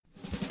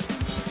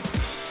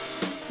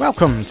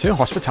Welcome to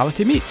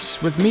Hospitality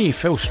Meets with me,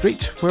 Phil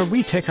Street, where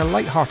we take a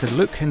light-hearted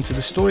look into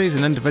the stories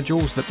and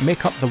individuals that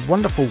make up the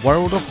wonderful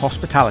world of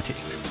hospitality.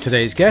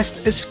 Today's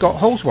guest is Scott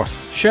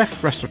Holsworth,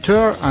 chef,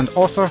 restaurateur and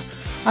author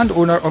and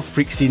owner of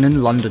Freak Scene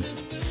in London.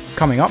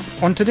 Coming up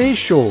on today's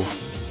show,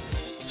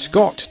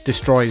 Scott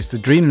destroys the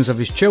dreams of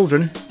his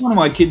children. One of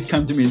my kids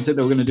come to me and said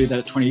they were going to do that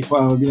at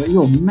 25. I'd be like,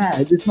 you're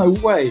mad, there's no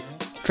way.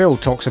 Phil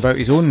talks about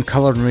his own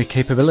culinary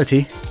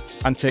capability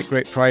and take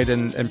great pride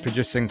in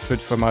producing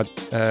food for my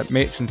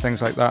mates and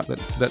things like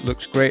that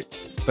looks great.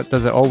 But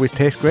does it always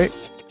taste great?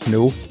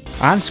 No.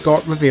 And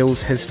Scott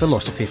reveals his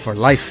philosophy for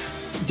life.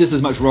 Just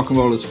as much rock and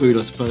roll as food,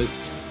 I suppose.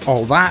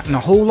 All that and a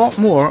whole lot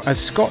more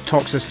as Scott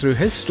talks us through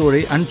his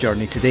story and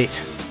journey to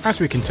date. As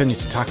we continue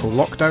to tackle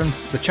lockdown,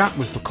 the chat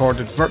was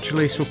recorded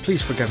virtually, so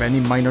please forgive any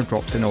minor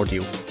drops in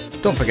audio.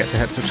 Don't forget to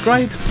hit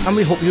subscribe, and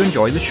we hope you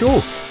enjoy the show.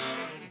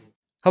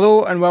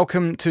 Hello and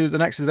welcome to the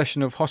next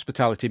edition of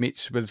Hospitality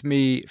Meets with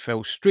me,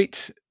 Phil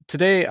Street.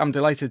 Today I'm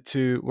delighted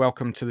to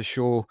welcome to the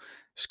show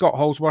Scott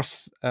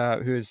Holsworth,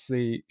 who is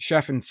the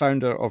chef and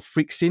founder of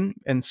Freak Scene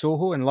in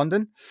Soho in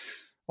London.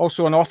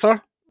 Also an author,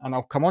 and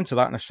I'll come on to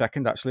that in a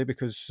second actually,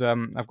 because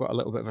I've got a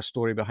little bit of a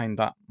story behind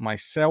that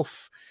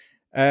myself.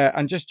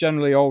 And just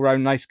generally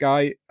all-round nice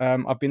guy.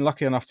 I've been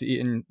lucky enough to eat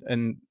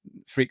in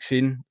Freak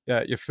Scene.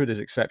 Your food is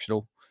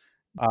exceptional.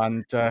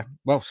 And,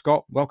 well,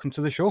 Scott, welcome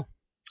to the show.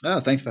 Oh,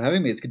 thanks for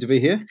having me. It's good to be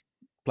here.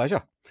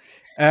 Pleasure.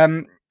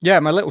 My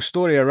little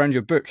story around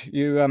your book.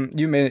 You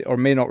may or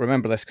may not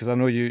remember this because I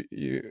know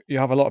you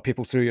have a lot of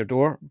people through your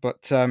door,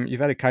 but you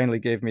very kindly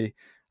gave me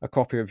a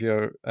copy of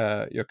your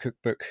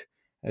cookbook,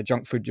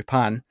 Junk Food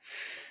Japan,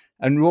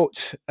 and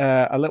wrote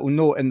a little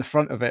note in the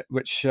front of it,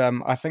 which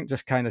I think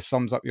just kind of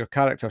sums up your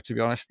character, to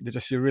be honest.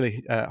 You're a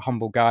really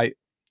humble guy.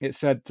 It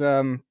said,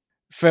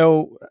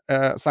 Phil,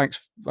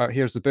 thanks,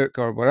 here's the book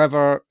or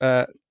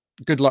whatever.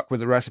 Good luck with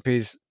the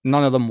recipes.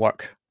 None of them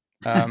work.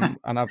 And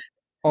I've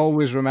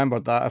always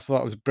remembered that. I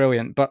thought it was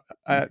brilliant. But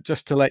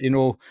just to let you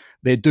know,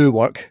 they do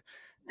work.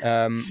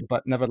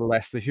 But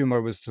nevertheless, the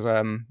humour was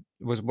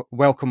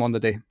welcome on the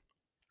day.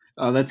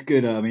 Oh, that's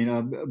good. I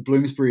mean,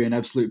 Bloomsbury and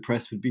Absolute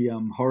Press would be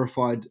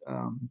horrified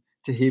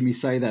to hear me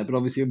say that. But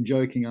obviously, I'm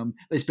joking.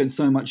 They spent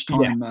so much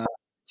time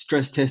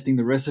stress testing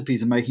the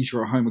recipes and making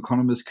sure a home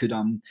economist could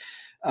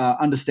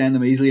understand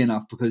them easily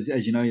enough, because,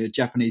 as you know, your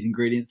Japanese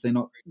ingredients, they're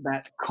not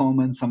that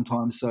common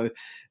sometimes. So,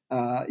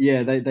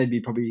 they'd be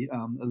probably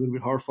a little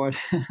bit horrified.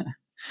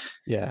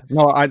 Yeah,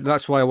 no,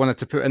 that's why I wanted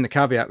to put in the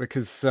caveat,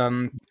 because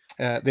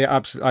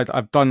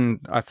I've done,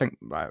 I think,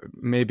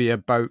 maybe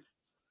about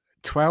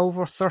 12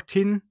 or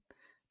 13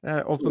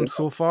 of them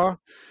so far,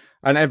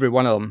 and every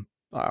one of them,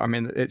 I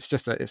mean, it's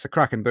a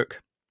cracking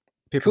book.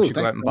 People should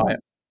go out and buy it.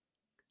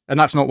 And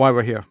that's not why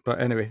we're here,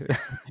 but anyway.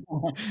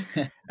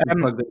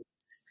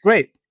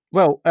 Great.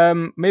 Well,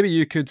 maybe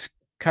you could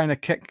kind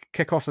of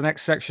kick off the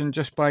next section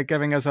just by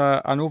giving us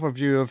an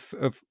overview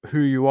of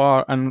who you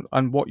are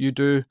and what you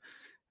do,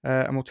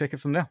 and we'll take it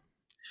from there.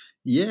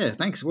 Yeah,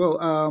 thanks. Well,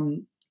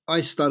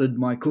 I started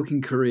my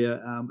cooking career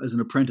as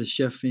an apprentice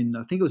chef in,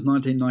 I think it was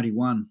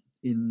 1991,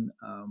 in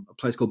a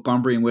place called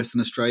Bunbury in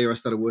Western Australia. I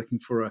started working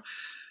for a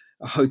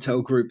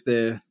hotel group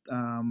there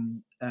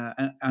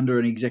under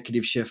an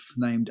executive chef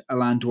named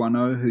Alain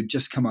Douaneau, who'd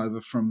just come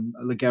over from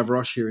Le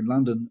Gavroche here in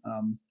London,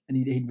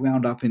 and he'd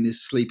wound up in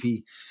this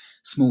sleepy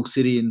small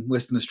city in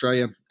Western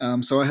Australia.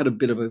 So I had a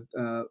bit of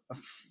a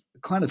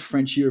kind of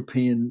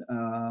French-European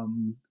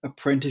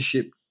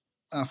apprenticeship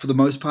for the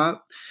most part.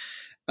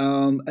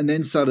 And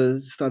then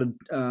started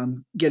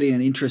getting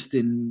an interest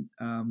in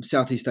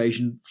Southeast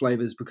Asian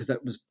flavors, because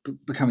that was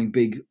becoming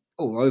big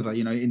all over,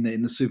 in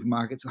the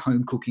supermarkets,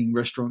 home cooking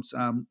restaurants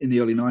in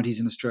the early 90s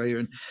in Australia.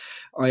 And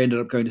I ended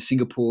up going to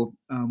Singapore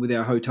with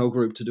our hotel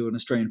group to do an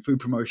Australian food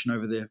promotion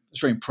over there,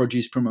 Australian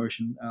produce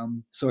promotion.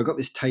 So I got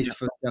this taste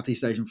for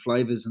Southeast Asian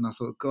flavors, and I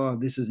thought,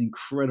 God, this is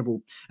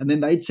incredible. And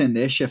then they'd send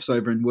their chefs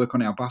over and work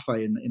on our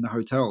buffet in the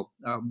hotel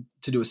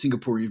to do a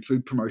Singaporean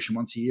food promotion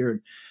once a year.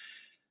 And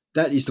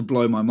that used to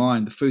blow my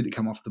mind. The food that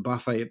come off the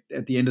buffet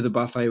at the end of the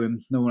buffet,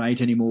 when no one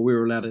ate anymore, we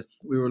were allowed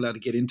to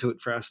get into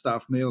it for our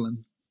staff meal,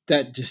 and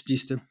that just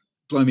used to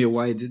blow me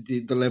away.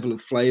 The level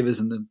of flavors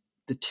and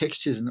the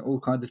textures and all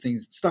kinds of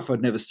things, stuff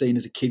I'd never seen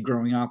as a kid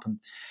growing up, and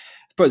I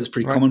suppose it's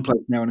pretty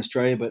commonplace now in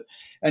Australia. But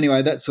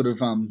anyway, that sort of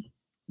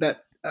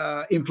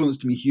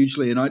influenced me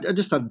hugely, and I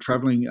just started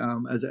traveling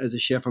as a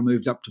chef. I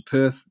moved up to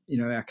Perth,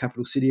 our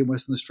capital city in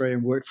Western Australia,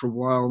 and worked for a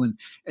while, and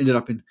ended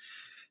up in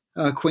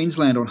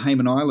Queensland on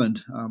Hayman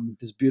Island.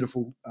 There's a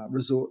beautiful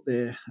resort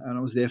there, and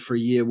I was there for a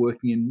year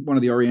working in one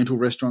of the Oriental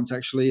restaurants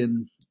actually,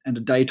 and a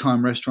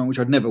daytime restaurant, which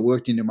I'd never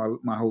worked in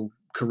my whole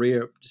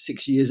career.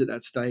 6 years at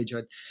that stage,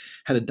 I'd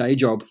had a day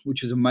job,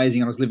 which was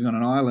amazing. I was living on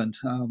an island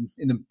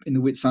in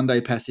the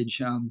Whitsunday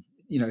Passage.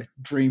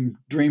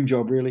 Dream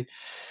job really.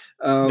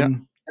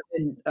 And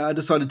then I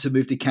decided to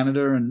move to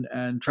Canada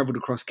and travelled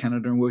across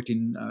Canada and worked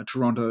in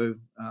Toronto.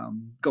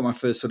 Got my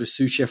first sort of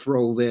sous chef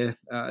role there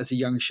as a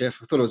young chef.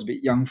 I thought I was a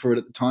bit young for it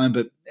at the time,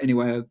 but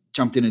anyway, I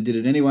jumped in and did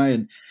it anyway.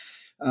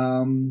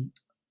 And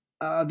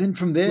then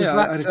from there,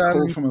 I had a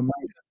call from a mate.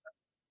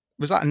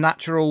 that a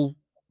natural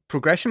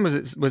progression? Was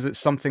it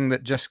something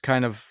that just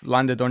kind of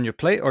landed on your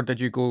plate, or did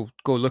you go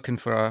looking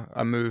for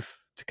a move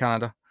to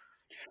Canada?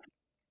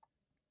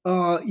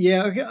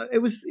 Yeah,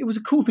 it was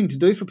a cool thing to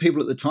do for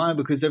people at the time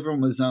because everyone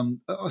was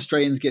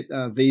Australians get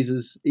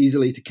visas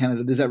easily to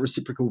Canada. There's that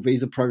reciprocal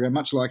visa program,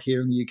 much like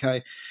here in the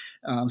UK.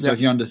 So if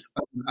you're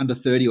under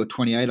 30 or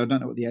 28, I don't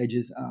know what the age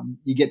is,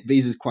 you get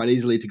visas quite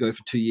easily to go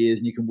for 2 years,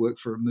 and you can work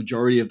for a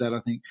majority of that,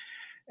 I think.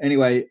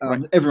 Anyway,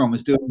 Right. everyone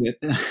was doing it,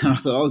 and I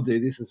thought I'll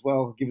do this as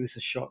well. Give this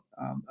a shot.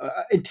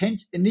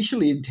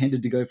 Initially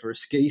intended to go for a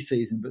ski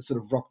season, but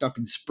sort of rocked up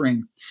in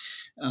spring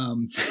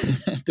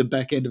at the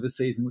back end of a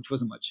season, which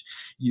wasn't much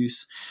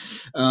use.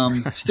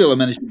 Still, I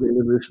managed to do a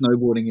little bit of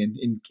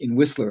snowboarding in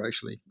Whistler,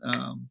 actually,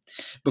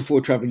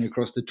 before traveling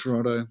across to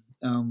Toronto,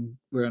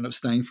 where I ended up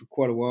staying for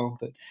quite a while.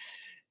 But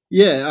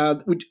yeah,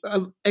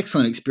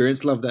 excellent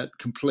experience. Love that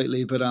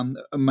completely. But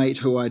a mate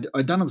who I'd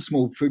done a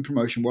small food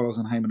promotion while I was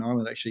on Hayman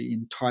Island, actually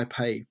in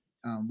Taipei,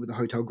 with a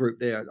hotel group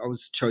there. I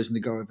was chosen to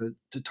go over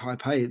to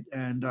Taipei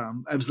and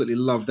absolutely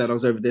loved that. I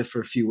was over there for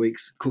a few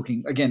weeks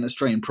cooking, again,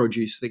 Australian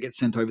produce that gets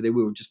sent over there.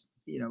 We were just,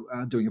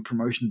 doing a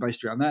promotion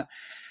based around that.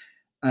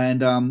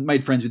 And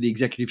made friends with the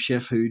executive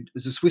chef, who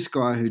is a Swiss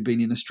guy who'd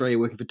been in Australia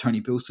working for Tony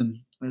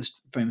Bilson, a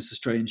famous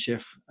Australian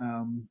chef,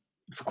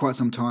 for quite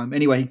some time.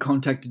 Anyway, he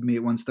contacted me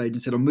at one stage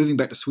and said, I'm moving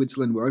back to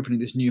Switzerland. We're opening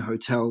this new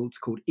hotel. It's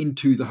called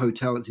Into the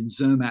Hotel. It's in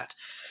Zermatt.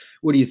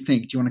 What do you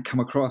think? Do you want to come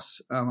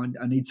across? I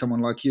need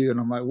someone like you. And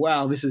I'm like,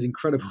 wow, this is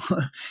incredible.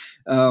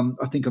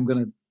 I think I'm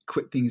going to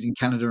quit things in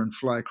Canada and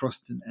fly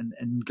across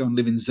and go and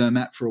live in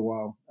Zermatt for a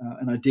while.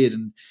 And I did.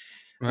 And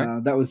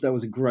Right. that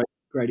was a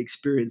great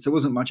experience. There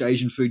wasn't much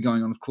Asian food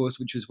going on, of course,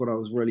 which is what I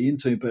was really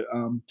into, but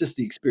just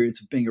the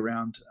experience of being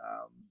around,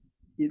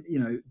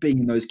 being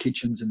in those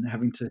kitchens and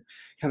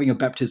having a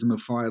baptism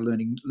of fire,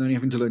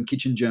 having to learn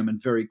kitchen German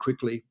very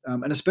quickly,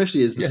 and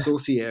especially as the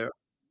saucier.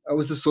 I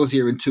was the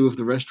saucier in two of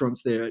the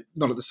restaurants there,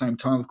 not at the same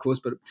time, of course,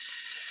 but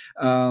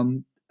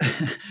um,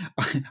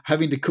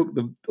 having to cook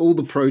all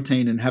the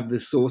protein and have the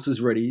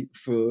sauces ready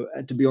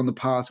to be on the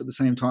pass at the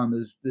same time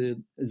as the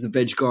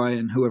veg guy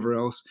and whoever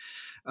else.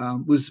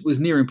 Was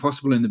near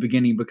impossible in the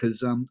beginning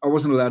because I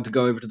wasn't allowed to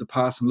go over to the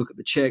pass and look at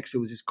the checks. It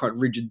was this quite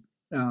rigid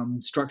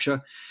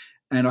structure,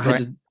 and I had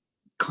to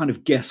kind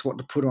of guess what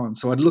to put on.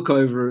 So I'd look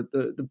over at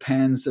the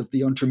pans of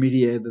the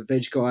entremediaire, the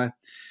veg guy,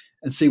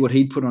 and see what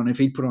he'd put on. If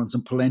he'd put on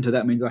some polenta,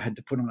 that means I had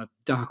to put on a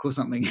duck or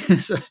something.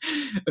 So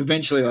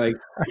eventually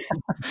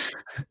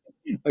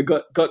I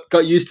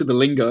got used to the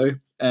lingo,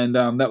 and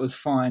that was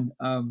fine.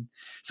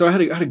 So I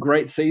had a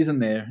great season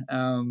there,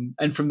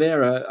 and from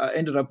there I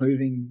ended up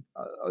moving.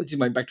 I just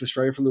went back to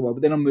Australia for a little while,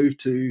 but then I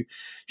moved to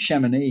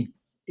Chamonix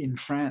in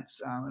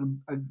France.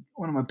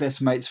 One of my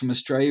best mates from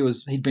Australia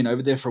he'd been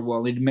over there for a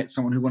while. He'd met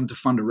someone who wanted to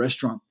fund a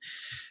restaurant.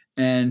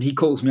 And he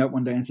calls me up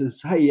one day and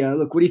says, hey,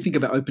 look, what do you think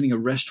about opening a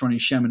restaurant in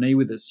Chamonix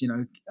with us?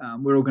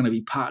 We're all going to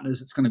be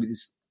partners. It's going to be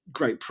this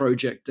great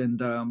project. And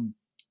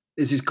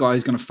there's this guy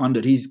who's going to fund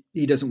it.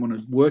 He doesn't want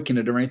to work in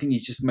it or anything.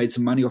 He's just made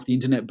some money off the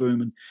internet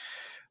boom. And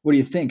what do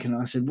you think? And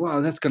I said,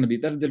 wow,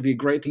 that'll be a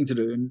great thing to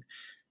do. And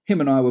him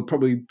and I were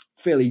probably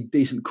fairly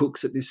decent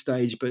cooks at this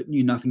stage, but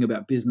knew nothing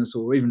about business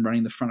or even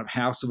running the front of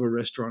house of a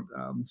restaurant.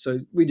 So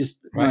we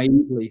just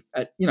naively,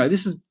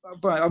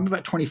 I'm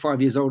about 25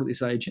 years old at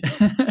this age,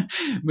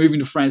 moving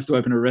to France to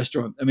open a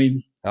restaurant. I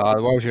mean, the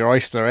world's your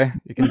oyster, eh?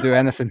 You can do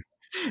anything.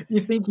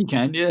 You think you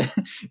can, yeah.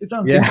 It's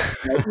unthinkable.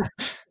 Yeah.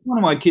 One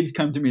of my kids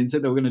come to me and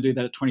said they were going to do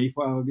that at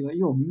 25. I'd be like,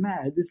 you're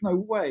mad. There's no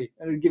way.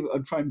 And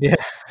I'd try and... Yeah.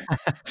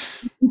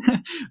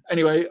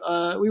 Anyway,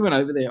 we went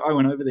over there. I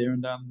went over there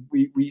and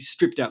we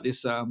stripped out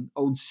this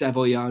old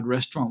Savoyard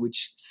restaurant,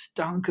 which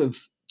stunk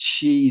of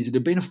cheese. It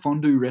had been a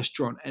fondue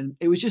restaurant, and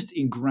it was just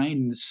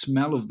ingrained in the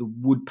smell of the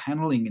wood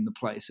paneling in the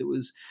place.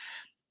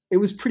 It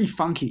was pretty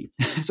funky.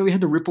 So we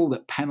had to rip all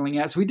that paneling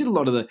out. So we did a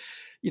lot of the,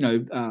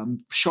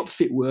 shop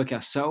fit work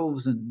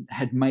ourselves and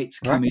had mates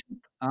come in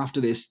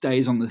after their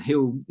stays on the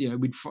hill.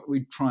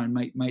 We'd try and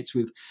make mates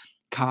with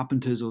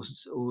carpenters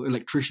or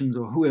electricians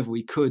or whoever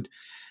we could.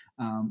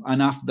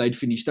 And after they'd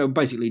finished, they were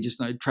basically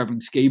just traveling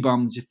ski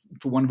bums,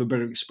 for want of a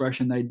better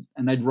expression.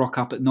 They'd rock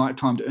up at night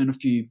time to earn a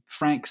few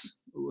francs.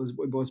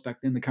 It was back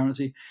then the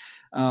currency,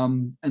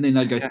 and then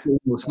they'd go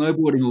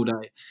snowboarding all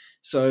day.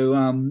 So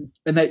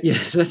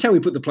so that's how we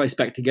put the place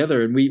back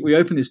together. And we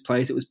opened this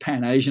place. It was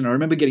Pan Asian. I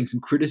remember getting some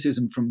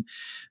criticism from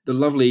the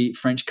lovely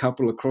French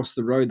couple across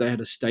the road. They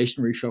had a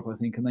stationery shop, I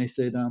think, and they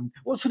said,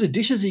 "What sort of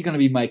dishes are you going to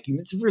be making?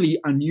 It's really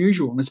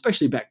unusual, and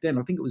especially back then.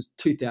 I think it was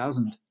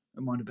 2000."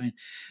 It might have been.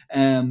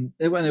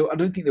 I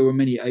don't think there were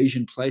many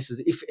Asian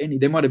places, if any.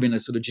 There might have been a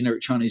sort of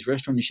generic Chinese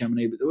restaurant in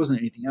Chamonix, but there wasn't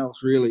anything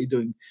else really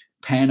doing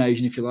Pan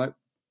Asian, if you like.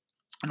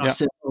 And I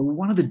said,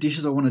 one of the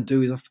dishes I want to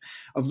do is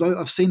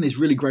I've seen these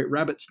really great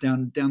rabbits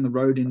down the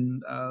road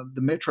in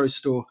the Metro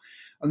store.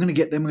 I'm going to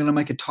get them. I'm going to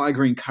make a Thai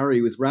green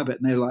curry with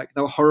rabbit. And they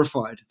were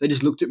horrified. They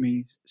just looked at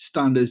me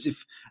stunned as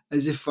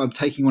if I'm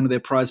taking one of their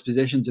prized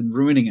possessions and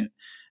ruining it.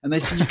 And they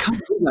said, you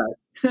can't do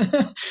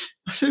that.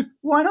 I said,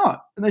 why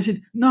not? And they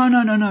said,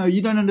 no,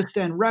 you don't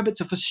understand. Rabbits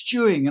are for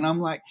stewing. And I'm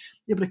like,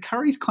 yeah, but a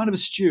curry's kind of a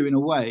stew in a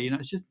way.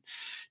 It's just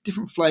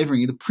different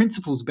flavoring. The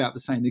principle's about the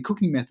same. The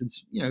cooking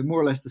methods,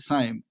 more or less the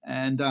same.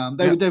 And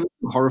they were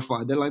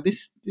horrified. They're like,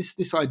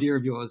 this idea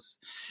of yours,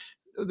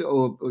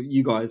 or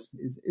you guys,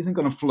 isn't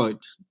going to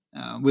float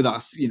with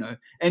us.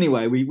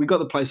 Anyway, we got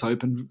the place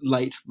open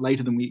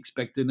later than we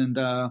expected,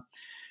 and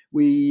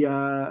we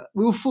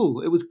were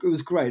full. It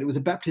was great. It was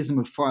a baptism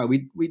of fire.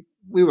 We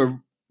were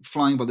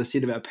flying by the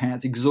seat of our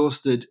pants,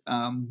 exhausted,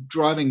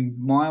 driving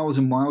miles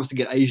and miles to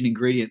get Asian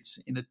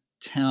ingredients in a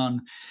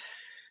town.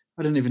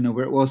 I don't even know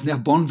where it was now.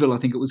 Bonneville, I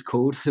think it was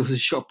called. There was a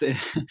shop there,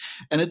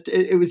 and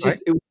it was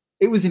just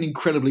it was an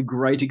incredibly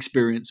great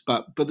experience.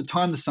 But by the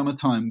time the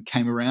summertime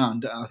came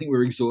around, I think we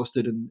were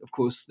exhausted, and of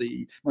course,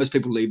 most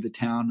people leave the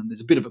town, and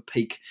there's a bit of a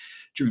peak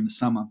during the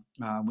summer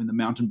when the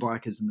mountain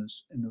bikers and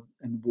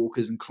the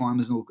walkers and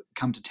climbers all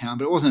come to town.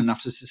 But it wasn't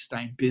enough to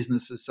sustain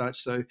business as such.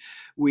 So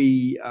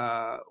we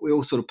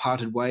all sort of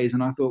parted ways,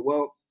 and I thought,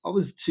 well, I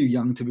was too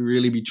young to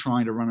really be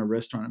trying to run a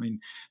restaurant. I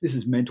mean, this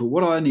is mental.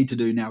 What I need to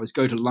do now is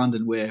go to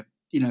London where,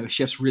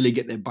 chefs really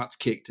get their butts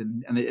kicked.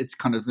 And it's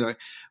kind of like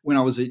when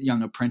I was a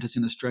young apprentice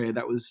in Australia,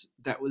 that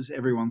was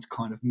everyone's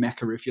kind of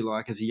mecca, if you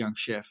like, as a young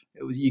chef.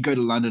 It was, you go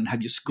to London,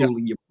 have your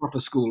schooling, your proper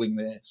schooling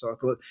there. So I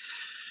thought,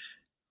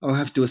 I'll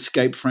have to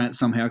escape France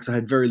somehow because I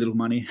had very little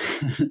money,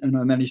 and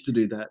I managed to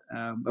do that.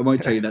 I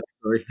won't tell you that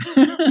story.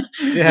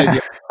 Yeah.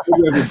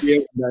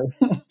 maybe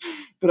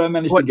but I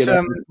managed to get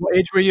out. What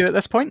age were you at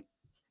this point?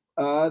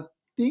 I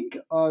think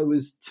I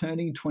was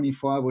turning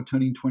 25 or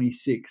turning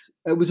 26.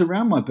 It was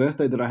around my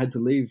birthday that I had to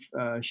leave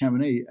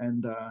Chamonix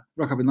and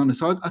rock up in London.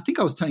 So I think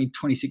I was turning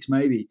 26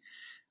 maybe.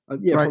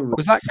 Yeah, right. probably.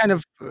 Was that kind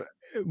of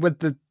with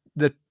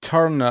the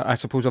turn, I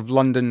suppose, of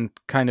London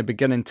kind of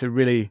beginning to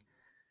really,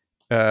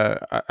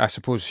 I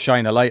suppose,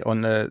 shine a light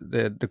on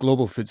the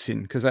global food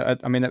scene? Because I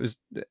mean,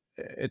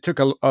 it took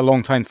a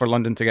long time for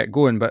London to get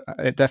going, but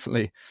it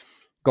definitely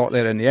got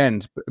there in the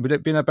end. Would it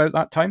have been about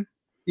that time?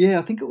 Yeah,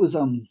 I think it was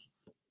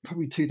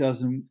probably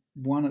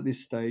 2001 at this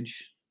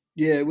stage.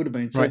 Yeah, it would have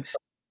been. So, right.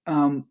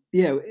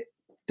 Yeah,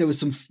 there was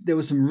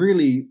some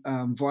really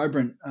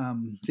vibrant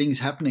things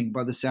happening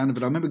by the sound of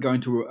it. I remember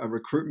going to a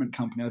recruitment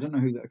company. I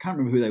can't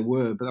remember who they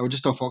were, but they were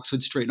just off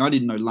Oxford Street, and I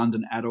didn't know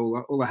London at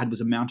all. All I had was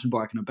a mountain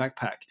bike and a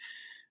backpack,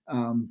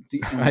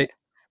 right,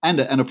 and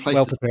a place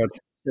well to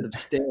set of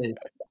stairs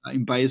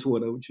in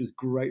Bayswater, which was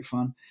great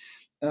fun.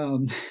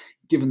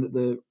 Given that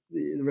the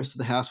rest of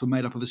the house were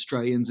made up of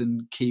Australians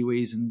and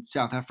Kiwis and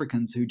South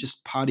Africans who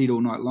just partied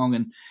all night long.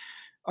 And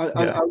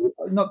I,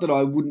 not that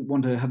I wouldn't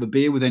want to have a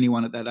beer with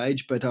anyone at that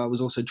age, but I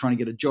was also trying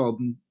to get a job.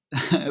 And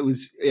I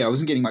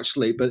wasn't getting much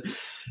sleep, but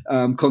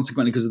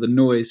consequently because of the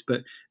noise.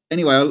 But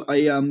anyway,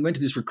 I went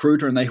to this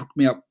recruiter and they hooked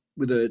me up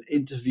with an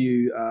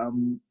interview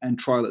and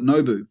trial at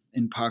Nobu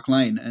in Park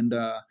Lane. And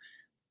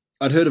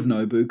I'd heard of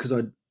Nobu because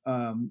I'd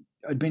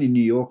been in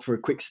New York for a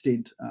quick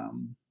stint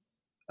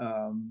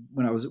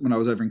when I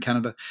was over in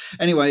Canada.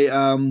 Anyway,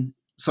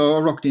 so I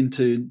rocked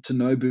into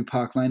Nobu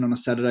Park Lane on a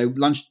Saturday.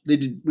 Lunch. We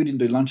didn't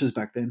do lunches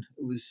back then.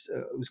 It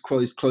was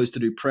closed to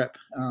do prep.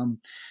 And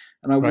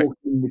I walked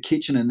in the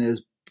kitchen and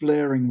there's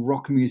blaring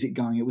rock music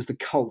going. It was the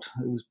Cult.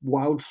 It was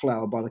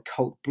Wildflower by the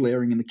Cult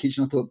blaring in the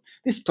kitchen. I thought,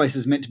 this place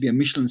is meant to be a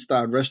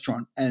Michelin-starred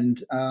restaurant.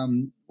 And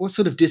what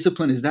sort of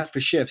discipline is that for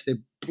chefs? They're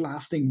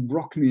blasting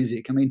rock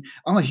music. I mean,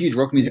 I'm a huge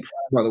rock music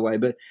fan, by the way,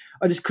 but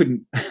I just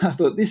couldn't. I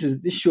thought this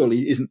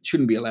surely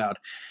shouldn't be allowed.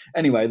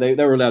 Anyway, they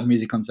were allowed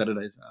music on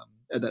Saturdays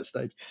at that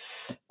stage.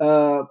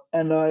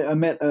 And I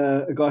met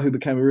a guy who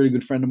became a really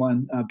good friend of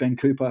mine, Ben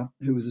Cooper,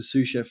 who was a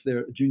sous chef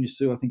there, a junior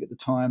sous, I think, at the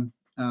time.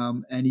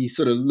 And he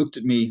sort of looked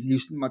at me. He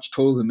was much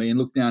taller than me, and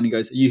looked down. And he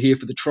goes, "Are you here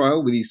for the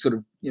trial?" With his sort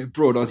of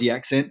broad Aussie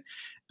accent.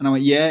 And I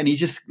went, "Yeah." And he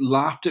just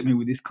laughed at me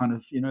with this kind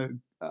of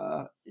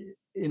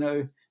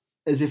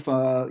as if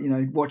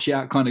watch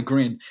out kind of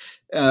grin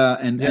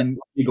and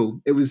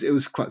giggle. It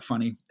was quite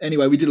funny.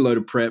 Anyway, we did a load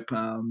of prep.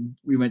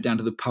 We went down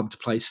to the pub to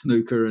play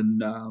snooker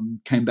and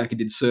came back and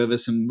did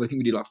service. And I think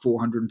we did like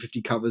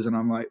 450 covers. And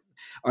I'm like,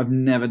 I've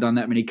never done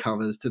that many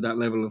covers to that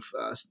level of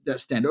that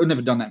standard. I've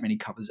never done that many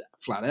covers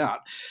flat out.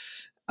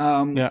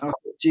 I thought,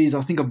 geez,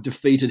 I think I'm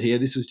defeated here.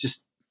 This was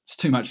just, it's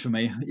too much for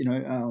me,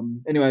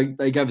 Anyway,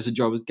 they gave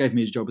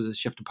me a job as a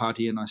chef de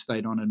partie, and I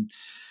stayed on and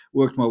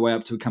worked my way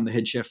up to become the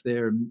head chef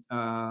there. And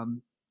I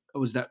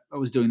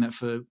was doing that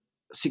for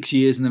 6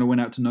 years, and then I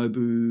went out to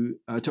Nobu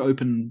to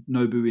open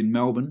Nobu in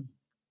Melbourne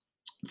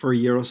for a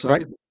year or so.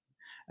 Right.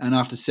 And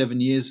after 7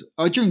 years,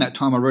 during that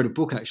time, I wrote a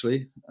book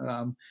actually.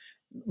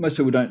 Most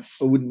people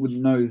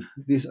wouldn't know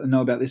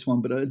about this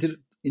one, but I did it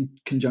in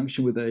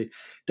conjunction with a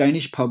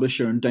Danish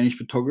publisher and Danish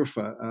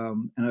photographer,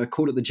 and I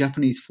called it the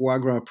Japanese Foie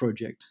Gras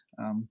Project.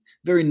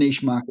 Very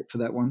niche market for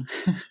that one.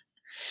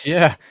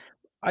 Yeah,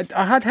 I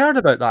had heard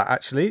about that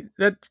actually.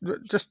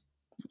 Just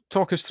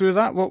talk us through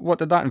that. What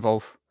did that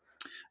involve?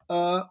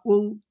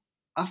 Well,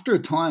 after a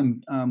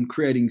time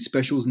creating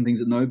specials and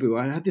things at Nobu,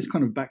 I had this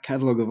kind of back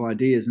catalogue of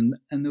ideas, and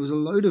there was a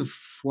load of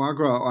foie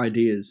gras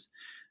ideas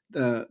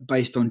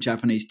based on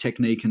Japanese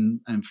technique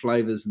and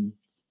flavors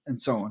and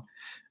so on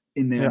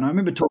in there. Yeah. And I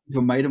remember talking to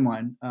a mate of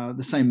mine,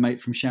 the same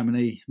mate from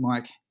Chamonix,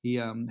 Mike.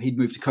 He'd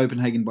moved to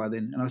Copenhagen by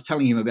then, and I was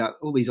telling him about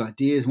all these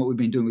ideas and what we've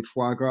been doing with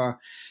foie gras.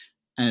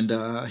 And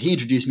he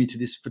introduced me to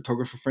this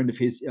photographer friend of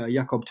his,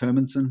 Jakob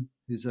Termansen,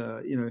 who's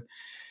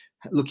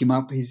look him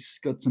up. He's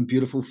got some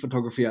beautiful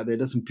photography out there.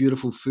 Does some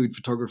beautiful food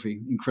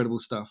photography, incredible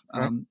stuff.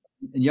 Right. And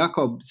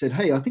Jakob said,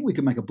 "Hey, I think we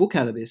could make a book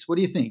out of this. What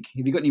do you think?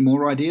 Have you got any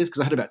more ideas?"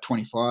 Because I had about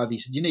 25. He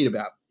said, "You need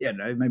about,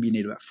 maybe you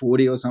need about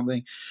 40 or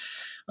something."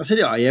 I said,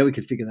 "Yeah, we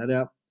could figure that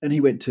out." And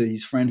he went to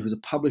his friend who was a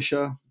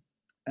publisher,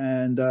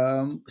 and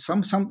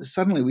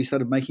suddenly we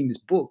started making this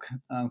book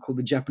called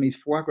the Japanese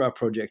Foie Gras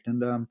Project.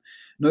 And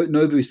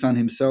Nobu-san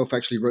himself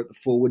actually wrote the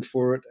foreword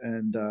for it.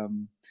 And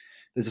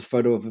there's a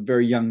photo of a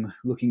very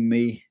young-looking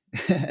me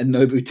and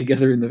Nobu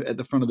together at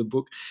the front of the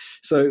book.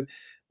 So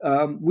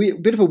a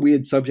bit of a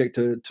weird subject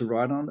to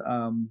write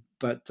on.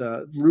 But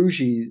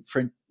Rougy,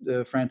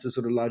 France's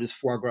sort of largest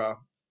foie gras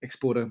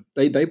exporter,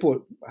 they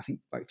bought, I think,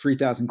 like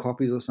 3,000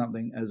 copies or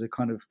something as a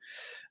kind of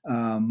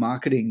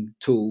marketing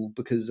tool,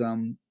 because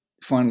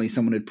finally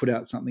someone had put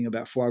out something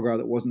about foie gras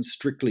that wasn't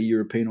strictly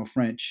European or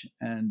French,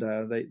 and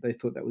they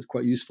thought that was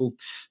quite useful.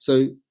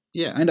 So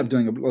yeah, I ended up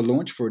doing a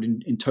launch for it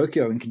in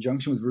Tokyo in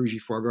conjunction with Rougy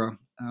Foie Gras,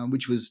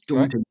 which was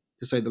daunting, right,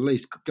 to say the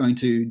least, going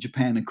to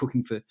Japan and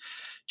cooking for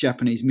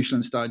Japanese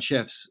Michelin-starred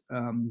chefs.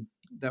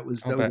 That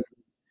was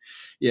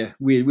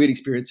weird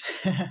experience.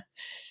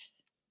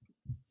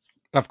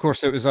 Of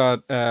course, it was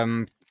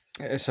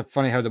it's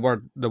funny how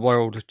the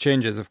world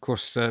changes. Of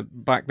course,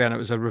 back then it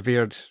was a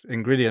revered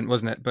ingredient,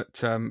 wasn't it?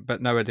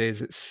 But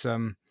nowadays it's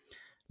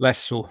less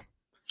so.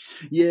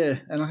 Yeah,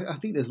 and I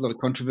think there's a lot of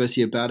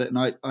controversy about it. And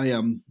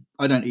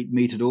I don't eat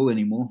meat at all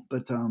anymore,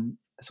 but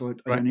so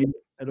I don't eat it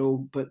at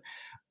all. But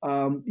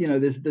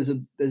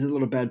there's a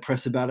lot of bad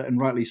press about it, and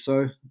rightly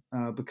so,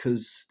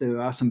 because there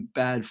are some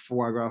bad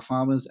foie gras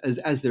farmers,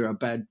 as there are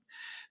bad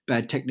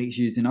techniques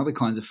used in other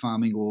kinds of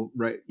farming or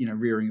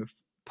rearing of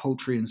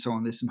poultry and so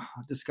on. There's some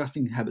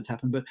disgusting habits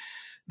happen, but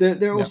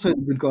they're also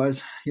good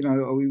guys.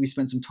 We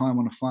spent some time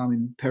on a farm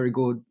in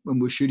Périgord when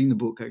we were shooting the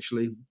book,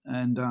 actually,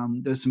 and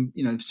there's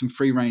some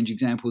free range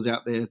examples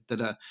out there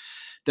that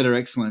are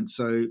excellent.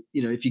 So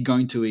if you're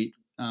going to eat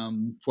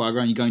foie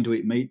gras and you're going to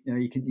eat meat,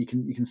 you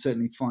can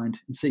certainly find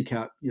and seek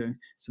out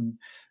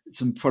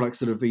some products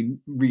that have been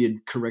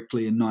reared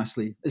correctly and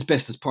nicely, as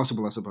best as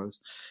possible, I suppose.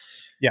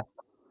 Yeah.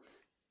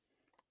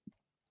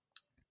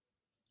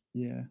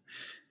 Yeah.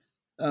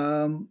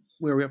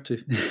 Where are we up to?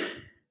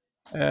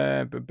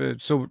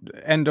 So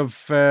end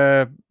of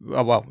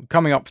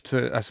coming up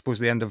to, I suppose,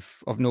 the end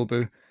of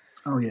Nobu.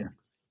 Oh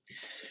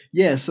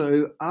yeah.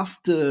 So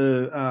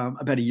after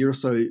about a year or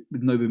so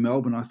with Nobu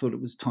Melbourne, I thought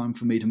it was time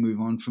for me to move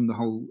on from the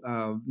whole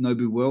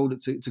Nobu world.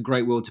 It's a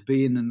great world to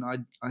be in, and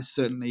I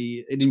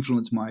certainly, it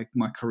influenced my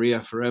career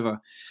forever,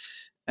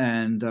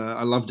 and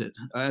I loved it.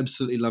 I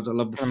absolutely loved it. I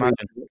loved the food.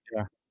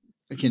 Yeah.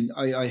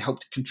 I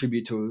helped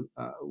contribute to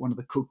one of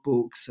the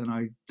cookbooks, and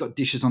I got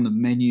dishes on the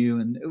menu,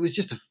 and it was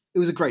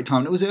a great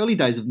time. It was the early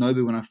days of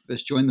Nobu when I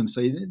first joined them,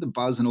 so the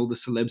buzz and all the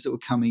celebs that were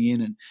coming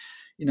in, and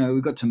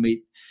we got to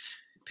meet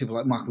people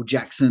like Michael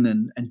Jackson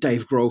and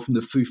Dave Grohl from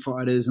the Foo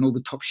Fighters, and all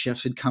the top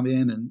chefs had come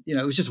in, and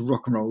it was just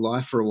rock and roll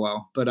life for a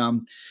while. But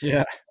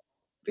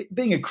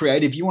being a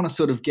creative, you want to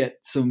sort of get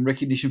some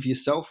recognition for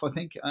yourself, I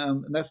think,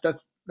 and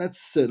that's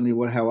certainly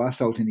how I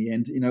felt in the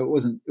end. It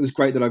was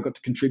great that I got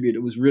to contribute.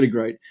 It was really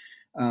great.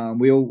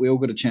 We all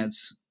got a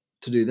chance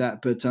to do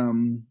that, but I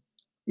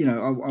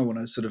want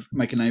to sort of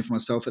make a name for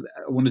myself. I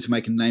wanted to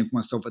make a name for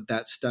myself at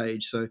that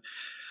stage, so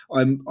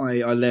I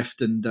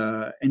left and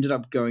ended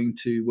up going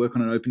to work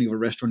on an opening of a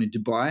restaurant in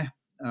Dubai,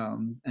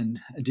 and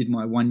I did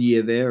my 1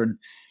 year there. And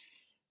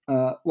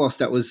whilst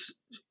that was,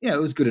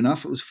 it was good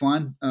enough, it was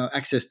fine.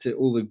 Access to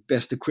all the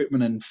best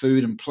equipment and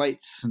food and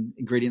plates and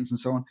ingredients and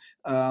so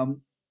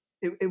on.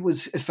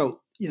 It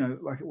felt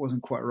like it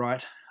wasn't quite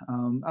right.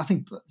 I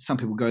think some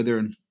people go there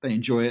and they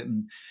enjoy it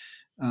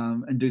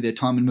and do their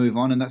time and move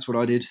on, and that's what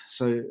I did.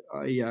 So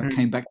I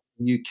came back to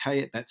the UK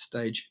at that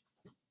stage,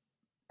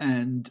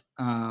 and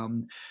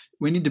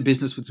went into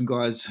business with some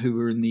guys who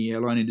were in the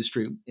airline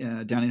industry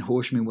down in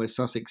Horsham in West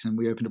Sussex, and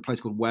we opened a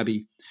place called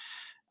Wabi.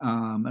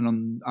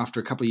 And after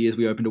a couple of years,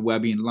 we opened a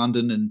Wabi in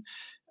London,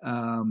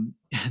 and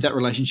that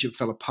relationship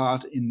fell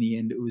apart in the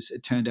end.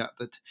 It turned out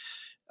that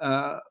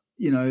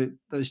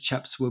those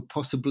chaps were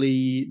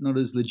possibly not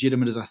as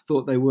legitimate as I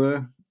thought they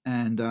were,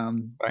 and a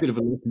bit of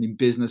a lesson in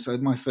business. So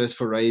my first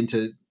foray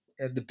into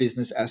the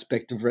business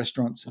aspect of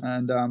restaurants,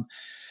 and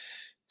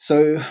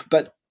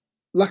but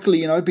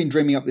luckily, I'd been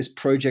dreaming up this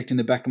project in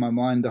the back of my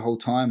mind the whole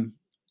time,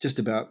 just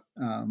about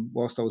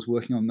whilst I was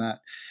working on that,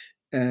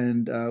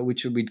 and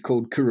which we'd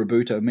called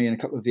Kurobuta. Me and a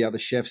couple of the other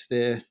chefs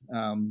there.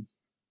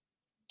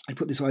 I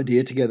put this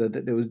idea together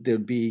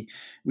that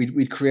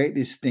we'd create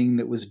this thing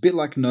that was a bit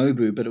like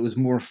Nobu, but it was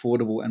more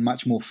affordable and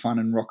much more fun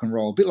and rock and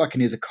roll, a bit like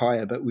an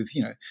izakaya, but with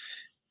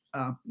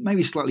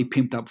maybe slightly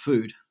pimped up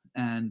food.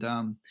 And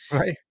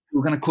we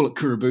were going to call it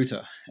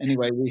Kurabuta.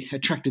 Anyway, we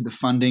attracted the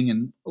funding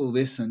and all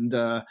this, and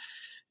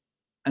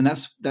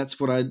that's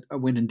what I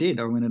went and did.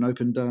 I went and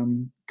opened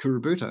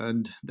Kurabuta,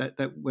 and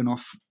that went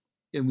off.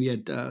 And we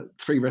had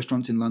 3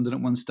 restaurants in London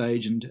at one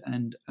stage,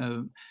 and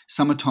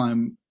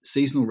summertime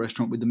seasonal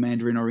restaurant with the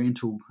Mandarin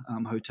Oriental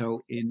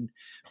hotel in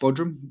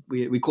Bodrum.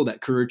 We call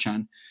that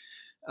Kuru-chan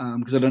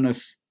because I don't know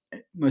if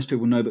most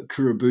people know, but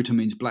Kurabuta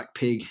means black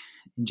pig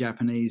in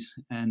Japanese,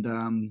 and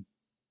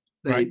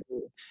they. Right.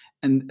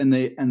 And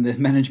the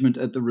management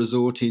at the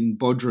resort in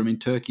Bodrum in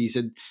Turkey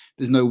said,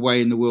 "There's no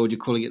way in the world you're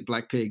calling it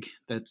black pig.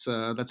 That's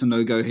a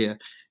no go here.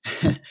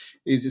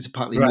 It's a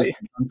partly Muslim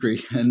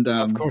country." And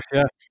of course,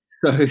 yeah.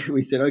 so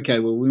we said, "Okay,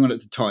 well, we want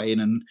it to tie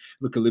in and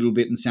look a little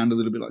bit and sound a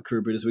little bit like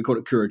Kurabuta, so we called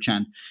it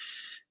Kuro-chan."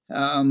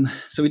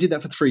 So we did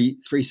that for three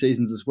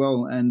seasons as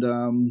well, and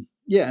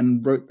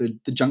and wrote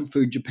the Junk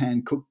Food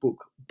Japan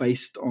cookbook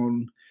based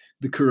on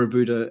the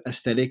Kurabuta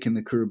aesthetic and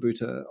the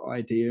Kurabuta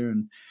idea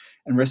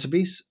and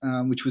recipes,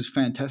 which was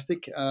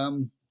fantastic.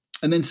 And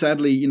then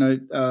sadly,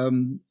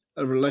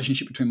 a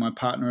relationship between my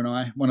partner and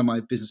I, one of my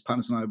business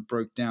partners and I,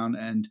 broke down,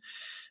 and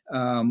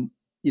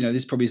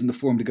this probably isn't the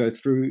forum to go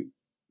through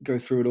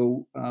it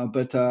all,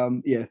 but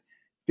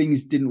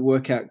things didn't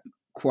work out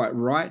quite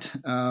right.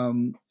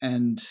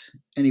 And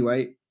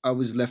anyway, I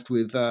was left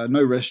with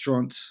no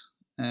restaurant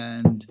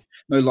and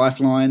no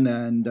lifeline,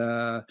 and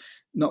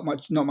not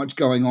much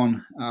going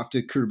on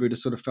after Kurabuta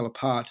sort of fell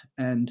apart.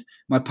 And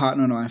my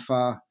partner and I,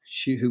 Far,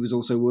 who was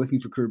also working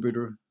for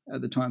Kurabuta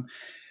at the time,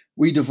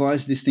 we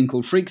devised this thing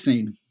called Freak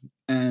Scene.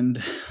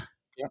 And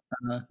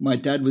my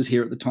dad was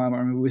here at the time. I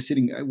remember we're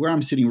sitting where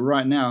I'm sitting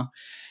right now.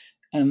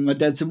 And my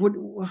dad said, what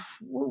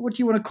do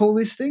you want to call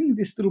this thing,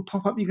 this little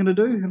pop-up you're going to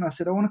do? And I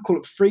said, I want to call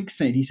it Freak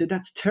Scene. He said,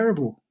 that's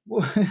terrible.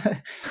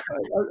 I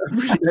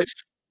really don't.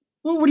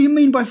 Well, what do you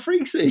mean by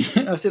Freak Scene?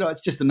 And I said,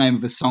 it's just the name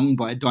of a song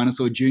by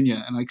Dinosaur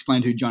Jr. And I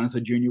explained who Dinosaur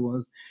Jr.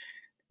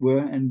 were.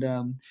 And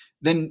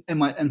then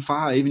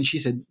Far, even she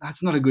said,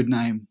 that's not a good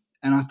name.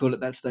 And I thought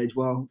at that stage,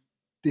 well,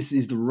 this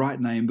is the right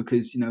name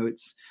because,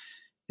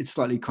 it's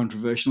slightly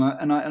controversial.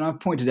 And I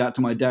pointed out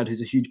to my dad,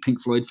 who's a huge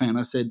Pink Floyd fan,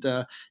 I said,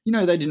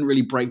 they didn't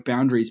really break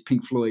boundaries,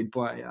 Pink Floyd,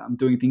 by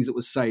doing things that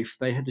was safe.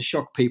 They had to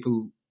shock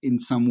people in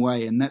some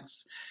way, and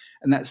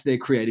that's their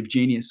creative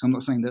genius. I'm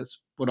not saying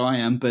that's what I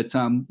am, but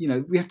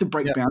we have to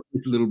break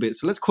boundaries a little bit.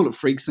 So let's call it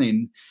Freak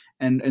Scene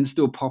and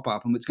still pop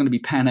up. And it's going to be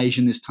Pan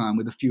Asian this time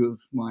with a few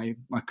of my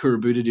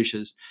Kurabuta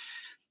dishes.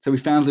 So we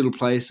found a little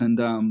place, and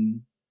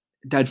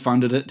Dad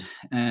funded it,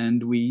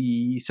 and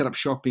we set up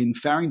shop in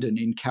Farringdon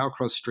in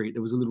Cowcross Street.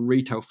 There was a little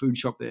retail food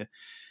shop there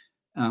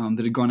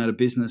that had gone out of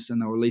business,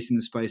 and they were leasing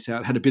the space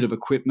out. Had a bit of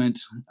equipment,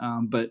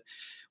 but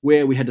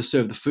where we had to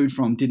serve the food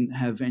from didn't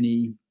have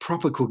any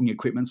proper cooking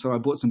equipment. So I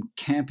bought some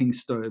camping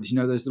stoves,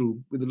 those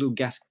with the little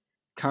gas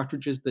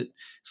cartridges that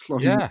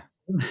slot in. Yeah,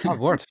 my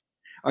word.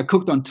 I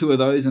cooked on 2 of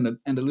those and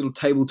a little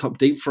tabletop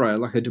deep fryer,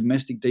 like a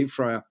domestic deep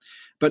fryer.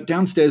 But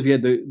downstairs we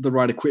had the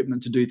right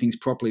equipment to do things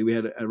properly. We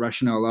had a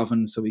Rationale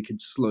oven so we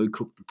could slow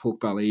cook the pork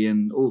belly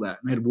and all that.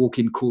 We had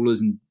walk-in coolers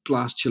and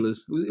blast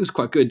chillers. It was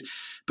quite good.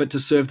 But to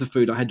serve the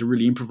food, I had to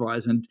really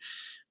improvise. And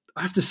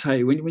I have to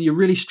say, when you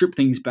really strip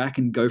things back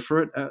and go for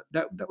it,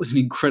 that was an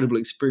incredible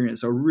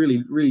experience. I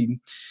really, really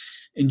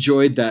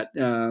enjoyed that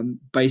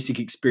basic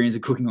experience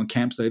of cooking on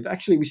camp stove.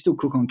 Actually, we still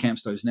cook on camp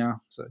stoves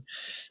now. So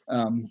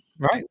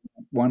right.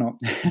 Why not?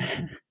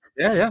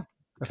 Yeah.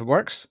 If it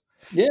works.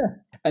 Yeah.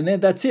 And then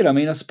that's it. I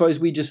mean, I suppose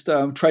we just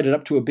traded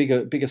up to a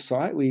bigger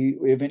site. We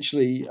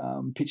eventually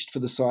pitched for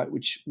the site,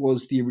 which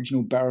was the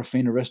original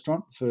Barafina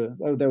restaurant.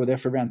 They were there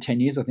for around 10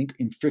 years, I think,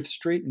 in Frith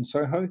Street in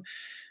Soho.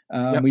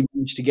 We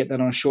managed to get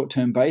that on a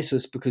short-term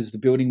basis because the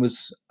building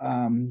was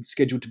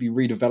scheduled to be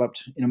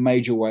redeveloped in a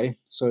major way.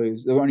 So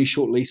there were only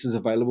short leases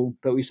available.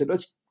 But we said,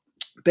 that's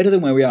better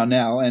than where we are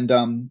now, and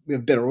we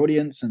have a better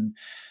audience, and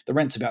the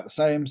rent's about the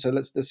same. So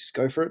let's just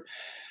go for it.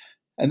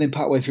 And then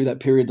partway through that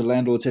period, the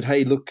landlord said,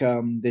 hey, look,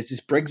 there's this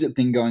Brexit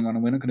thing going on,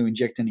 and we're not going to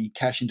inject any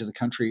cash into the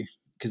country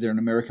because they're an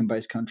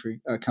American-based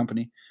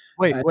company.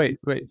 Wait.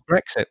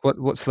 Brexit.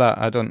 What's that?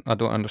 I don't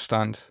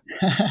understand.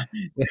 Yeah,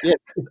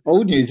 it's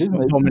old news, isn't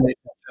it?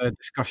 Dominated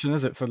discussion,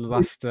 is it, for the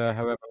last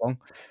however long?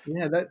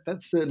 Yeah,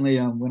 that certainly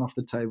went off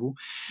the table.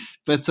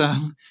 But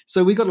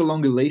so we got a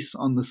longer lease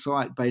on the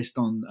site based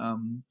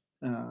on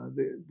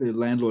the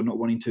landlord not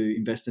wanting to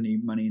invest any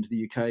money into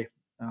the UK.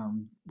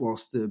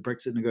 Whilst the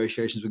Brexit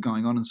negotiations were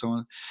going on and so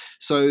on.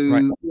 So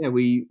yeah,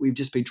 we've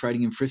just been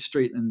trading in Frith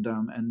Street and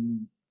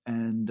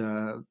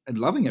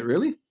loving it,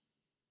 really.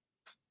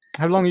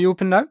 How long are you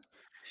open now?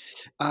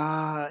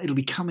 It'll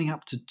be coming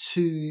up to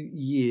 2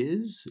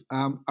 years,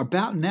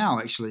 about now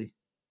actually.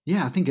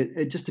 Yeah, I think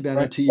it just about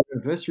our 2-year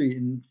anniversary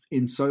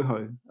in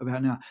Soho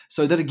about now.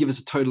 So that'll give us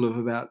a total of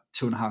about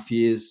 2.5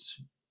 years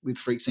with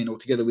Freak Scene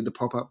altogether with the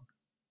pop-up.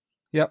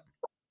 Yep.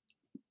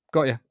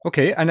 Got you.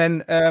 Okay. And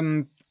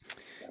then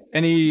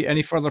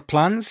any further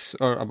plans,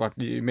 or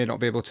you may not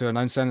be able to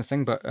announce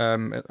anything, but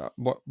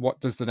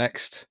what does the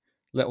next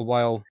little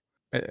while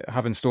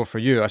have in store for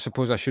you? I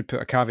suppose I should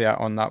put a caveat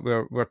on that.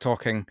 We're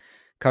talking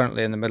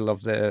currently in the middle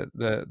of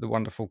the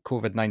wonderful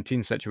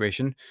COVID-19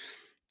 situation,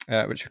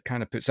 which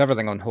kind of puts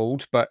everything on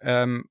hold. But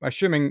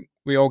assuming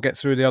we all get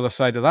through the other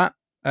side of that,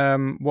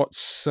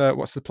 what's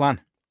the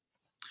plan?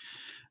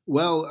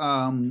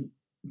 Well,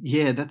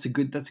 yeah, that's a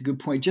good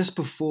point. Just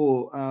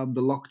before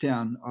the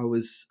lockdown, I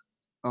was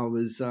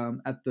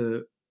at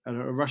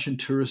a Russian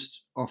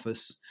tourist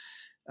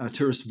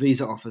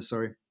visa office.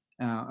 Sorry,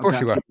 Of course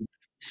you were.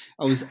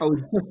 I was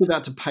just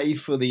about to pay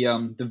for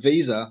the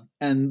visa,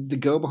 and the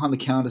girl behind the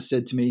counter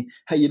said to me,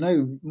 "Hey,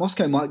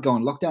 Moscow might go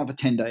on lockdown for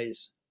 10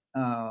 days."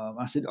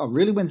 I said, "Oh,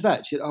 really? When's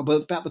that?" She said, "Oh,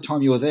 but about the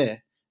time you were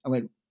there." I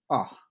went,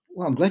 "Oh,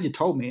 well, I'm glad you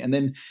told me." And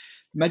then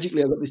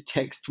magically, I got this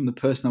text from the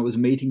person I was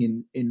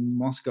meeting in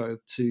Moscow.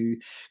 We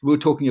were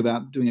talking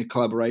about doing a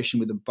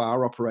collaboration with a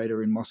bar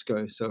operator in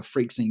Moscow, so a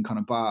freak scene kind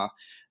of bar.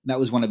 And that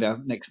was one of our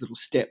next little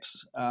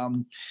steps.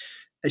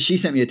 She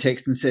sent me a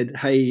text and said,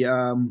 "Hey,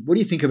 what do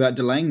you think about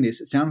delaying this?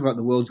 It sounds like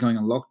the world's going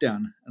on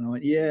lockdown." And I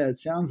went, "Yeah, it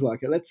sounds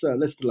like it. Let's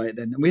delay it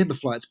then." And we had the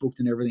flights booked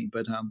and everything,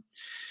 but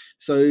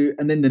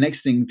and then the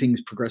next thing, things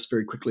progressed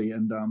very quickly,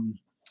 and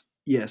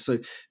yeah, so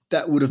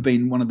that would have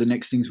been one of the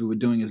next things we were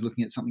doing, is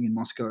looking at something in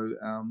Moscow,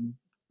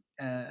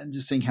 and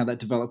just seeing how that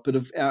developed.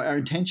 But our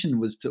intention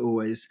was to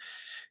always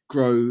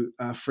grow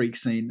freak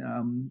scene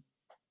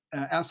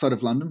outside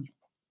of London,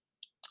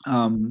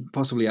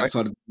 possibly Right.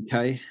 outside of the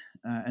UK,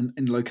 and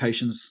in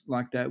locations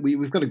like that.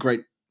 We've got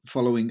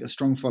a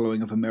strong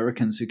following of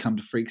Americans who come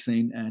to freak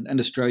scene, and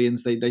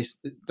Australians. They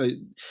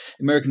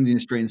Americans and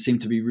Australians seem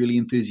to be really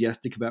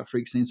enthusiastic about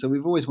freak scene. So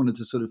we've always wanted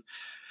to sort of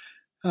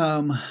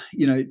um,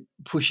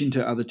 push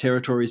into other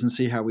territories and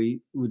see how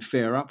we would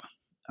fare up.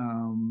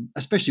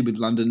 Especially with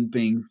London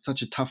being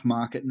such a tough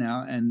market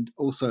now, and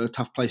also a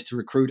tough place to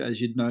recruit, as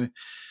you'd know.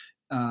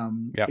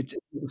 Yeah. It's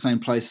the same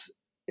place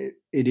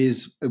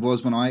it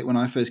was when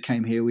I first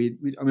came here. I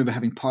remember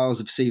having piles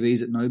of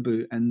CVs at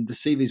Nobu, and the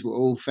CVs were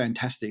all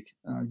fantastic.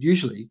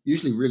 Usually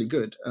really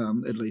good,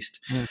 at least.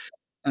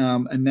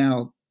 Mm. And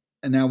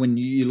now when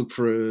you look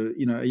for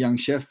a young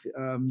chef,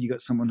 you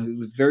got someone who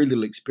with very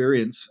little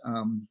experience,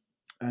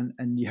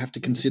 and you have to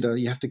consider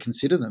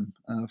them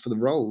for the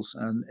roles,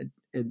 and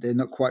they're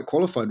not quite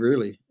qualified,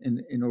 really,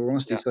 in all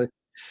honesty. Yeah. So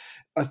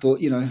I thought,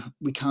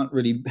 we can't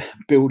really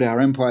build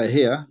our empire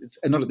here.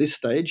 And not at this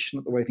stage,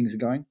 not the way things are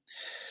going.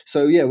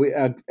 So yeah,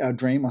 our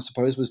dream, I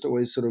suppose, was to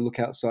always sort of look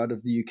outside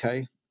of the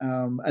UK.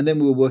 And then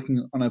we were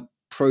working on a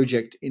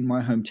project in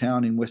my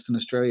hometown in Western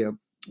Australia.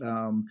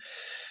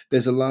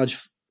 There's a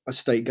large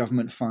state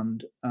government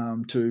fund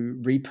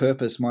to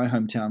repurpose my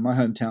hometown. My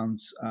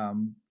hometown's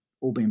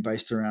all been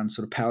based around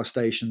sort of power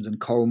stations and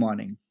coal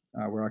mining,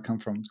 where I come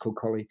from. It's called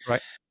Collie.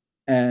 Right.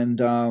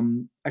 And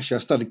actually,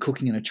 I started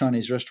cooking in a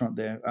Chinese restaurant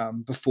there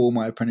before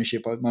my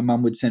apprenticeship. My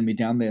mum would send me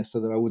down there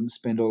so that I wouldn't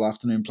spend all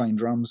afternoon playing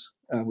drums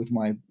with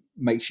my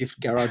makeshift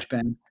garage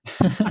band.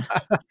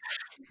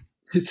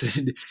 He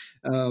said,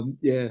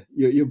 "Yeah,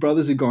 your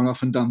brothers have gone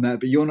off and done that,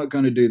 but you're not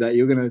going to do that.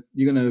 You're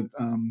gonna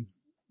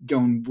go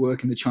and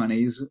work in the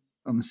Chinese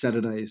on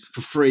Saturdays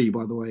for free,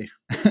 by the way."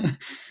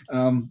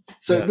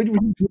 So, Yeah. which was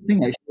a good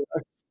thing, actually.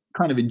 I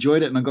kind of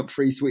enjoyed it, and I got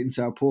free sweet and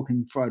sour pork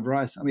and fried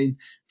rice. I mean,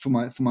 for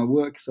my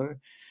work. So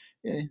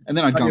yeah, and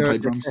then I'd Not go and your play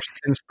drums.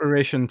 first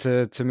inspiration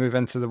to move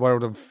into the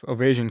world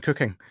of Asian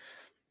cooking.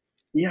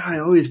 Yeah, I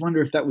always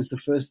wonder if that was the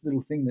first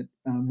little thing that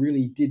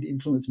really did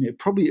influence me. It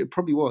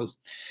probably was.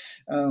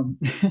 Um,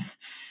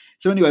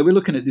 so anyway, we're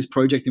looking at this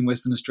project in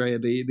Western Australia.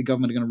 The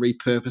government are going to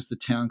repurpose the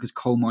town because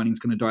coal mining is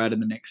going to die out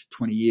in the next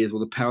 20 years. Well,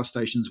 the power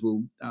stations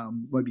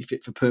won't be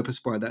fit for purpose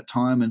by that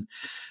time, and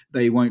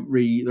they won't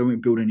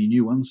build any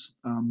new ones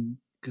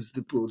because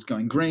the world's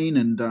going green,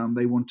 and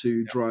they want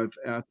to drive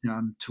our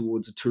town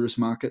towards a tourist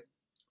market.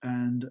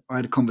 And I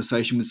had a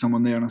conversation with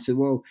someone there, and I said,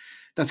 "Well,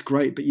 that's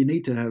great, but you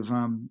need to have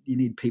you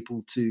need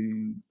people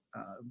to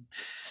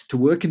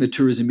work in the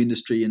tourism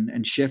industry,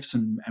 and chefs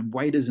and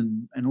waiters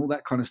and all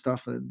that kind of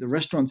stuff. The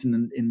restaurants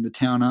in the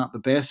town aren't the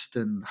best,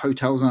 and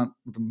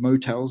the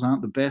motels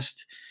aren't the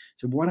best.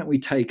 So why don't we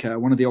take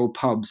one of the old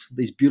pubs,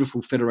 these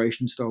beautiful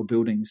Federation style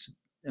buildings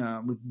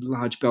with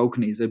large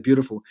balconies? They're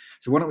beautiful.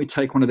 So why don't we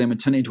take one of them and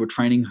turn it into a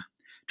training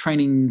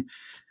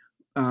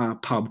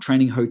pub,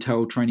 training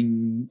hotel,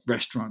 training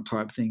restaurant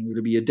type thing?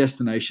 It'll be a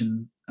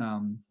destination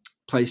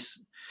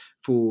place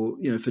for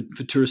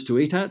tourists to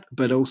eat at,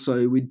 but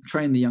also we'd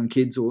train the young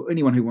kids or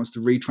anyone who wants to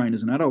retrain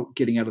as an adult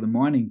getting out of the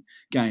mining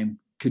game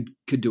could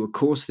do a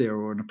course there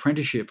or an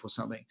apprenticeship or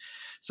something.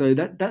 So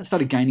that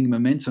started gaining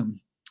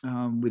momentum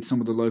with some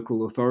of the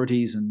local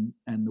authorities and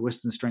the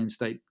Western Australian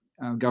state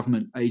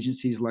government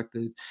agencies like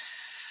the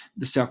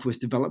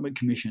Southwest Development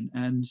Commission.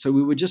 And so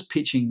we were just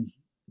pitching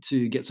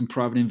to get some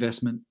private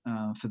investment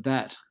for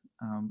that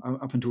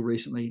up until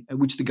recently,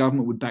 which the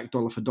government would back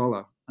dollar for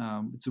dollar.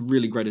 It's a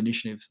really great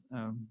initiative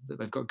that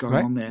they've got going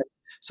Right. on there.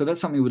 So that's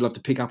something we'd love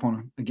to pick up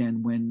on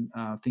again when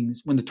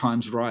the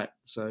time's right.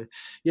 So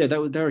yeah,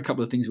 there are a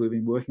couple of things we've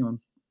been working on.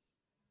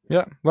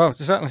 Yeah. Well, it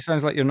certainly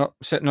sounds like you're not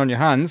sitting on your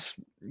hands,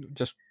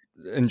 just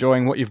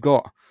enjoying what you've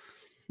got.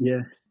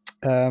 Yeah.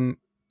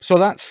 So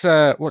that's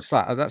what's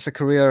that? That's a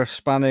career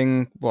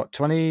spanning what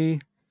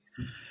 20?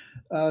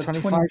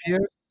 25 20,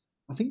 years?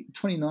 I think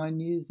 29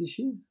 years this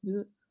year, is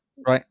it?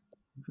 Right.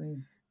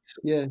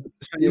 Yeah,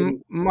 So yeah.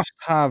 you must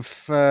have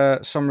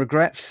some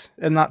regrets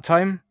in that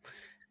time.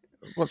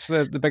 What's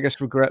the biggest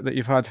regret that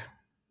you've had?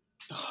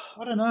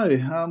 I don't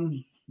know.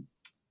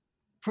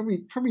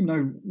 Probably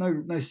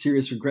no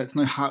serious regrets,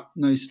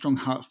 no strong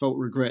heartfelt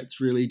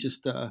regrets. Really,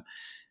 just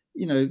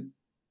you know,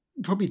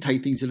 probably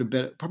take things at a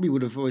better. Probably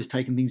would have always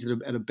taken things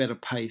at a better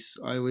pace.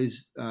 I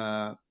always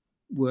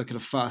work at a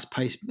fast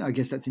pace. I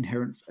guess that's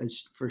inherent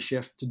as for a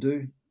chef to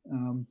do.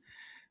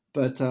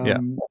 But Yeah.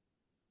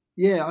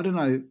 yeah, I don't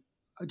know.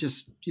 I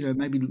just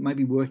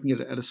maybe working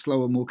at a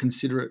slower, more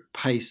considerate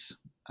pace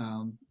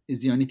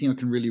is the only thing I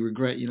can really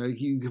regret.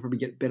 You could probably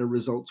get better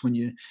results when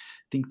you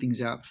think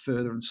things out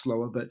further and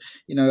slower. But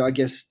I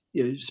guess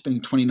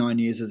spending 29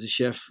 years as a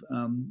chef,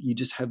 you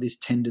just have this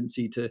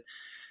tendency to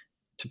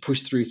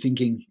push through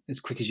thinking as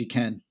quick as you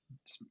can,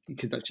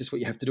 because that's just what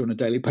you have to do on a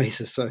daily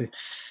basis. So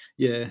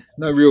yeah,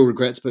 no real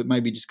regrets, but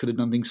maybe just could have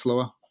done things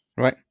slower.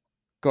 Right.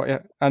 Got you.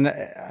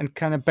 And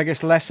kind of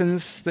biggest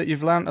lessons that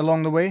you've learned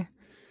along the way?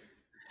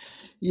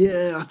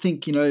 Yeah, I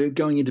think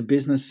going into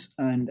business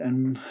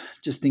and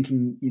just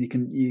thinking you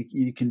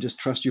can just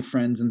trust your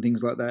friends and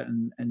things like that,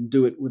 and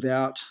do it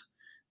without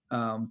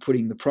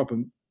putting the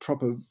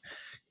proper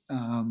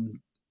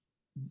um,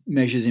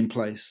 measures in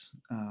place.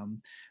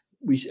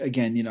 We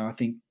again, I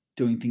think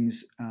doing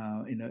things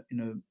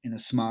in a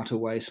smarter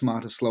way,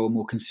 smarter, slower,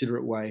 more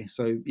considerate way.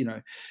 So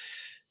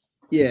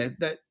yeah,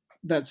 that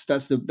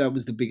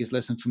was the biggest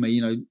lesson for me.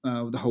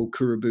 The whole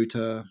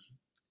Kurabuta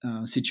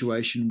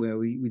situation where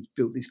we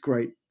built this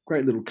great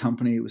little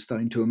company. It was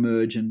starting to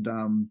emerge, and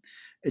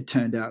it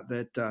turned out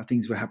that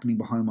things were happening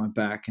behind my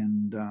back,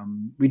 and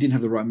we didn't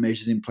have the right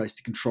measures in place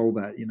to control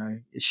that.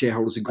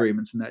 Shareholders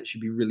agreements and that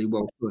should be really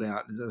well thought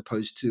out, as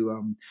opposed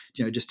to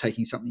just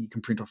taking something you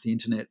can print off the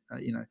internet.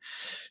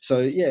 So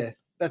yeah,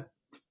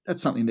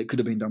 that's something that could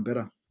have been done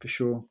better for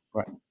sure.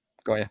 Right.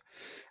 Got you.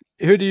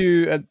 Who do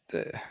you, at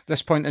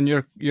this point in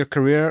your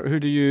career, who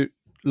do you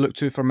look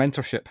to for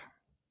mentorship?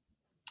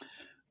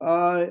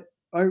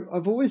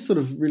 I've always sort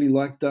of really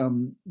liked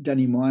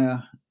Danny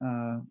Meyer,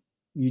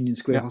 Union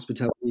Square Yeah.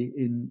 Hospitality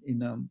in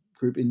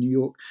group in New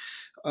York,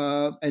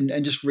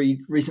 and just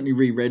recently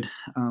reread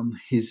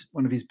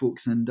one of his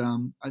books, and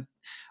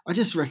I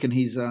just reckon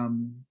he's the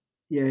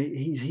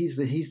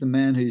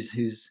man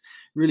who's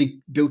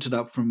really built it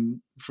up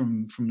from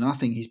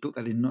nothing. He's built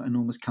that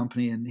enormous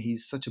company, and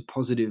he's such a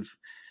positive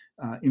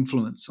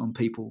influence on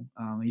people.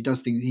 He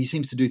does things. He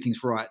seems to do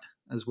things right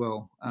as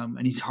well,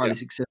 and he's highly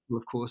successful,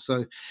 of course.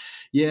 So,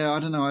 yeah, I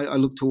don't know. I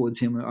look towards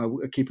him.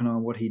 I keep an eye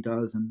on what he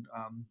does, and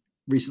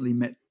recently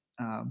met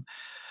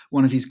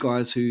one of his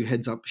guys who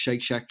heads up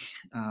Shake Shack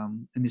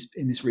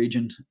in this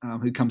region,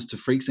 who comes to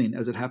Freak Scene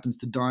as it happens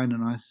to dine.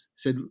 And I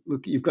said,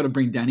 "Look, you've got to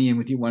bring Danny in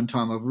with you one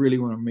time. I really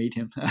want to meet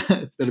him.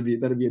 that'd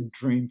be a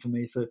dream for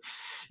me." So,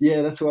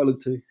 yeah, that's who I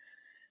look to.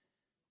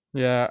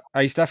 Yeah,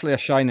 he's definitely a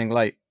shining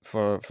light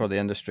for the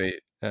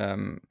industry.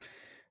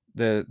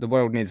 The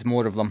world needs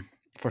more of them,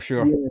 for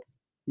sure. Yeah,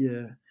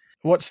 yeah.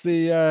 What's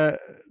the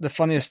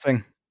funniest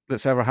thing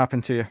that's ever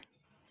happened to you?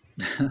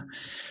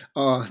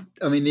 Oh,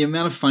 I mean, the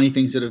amount of funny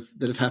things that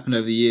have happened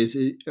over the years,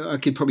 I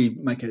could probably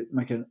make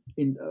a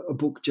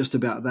book just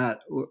about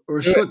that, or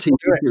a short TV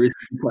series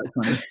would be quite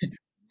funny.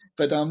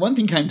 But one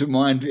thing came to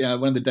mind.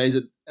 One of the days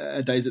at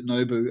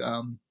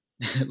Nobu,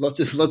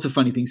 lots of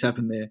funny things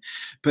happened there.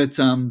 But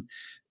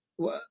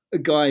a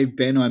guy,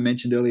 Ben, I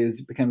mentioned earlier,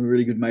 has become a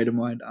really good mate of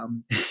mine.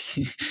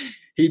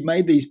 He'd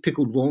made these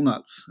pickled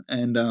walnuts,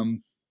 and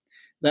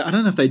I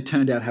don't know if they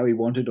turned out how he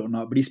wanted or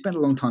not, but he spent a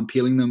long time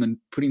peeling them and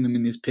putting them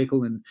in this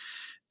pickle. And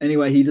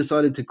anyway, he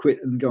decided to quit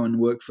and go and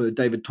work for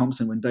David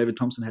Thompson when David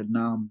Thompson had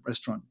Naam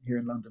restaurant here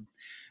in London.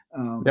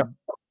 Yep.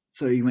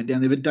 So he went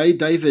down there. But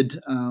David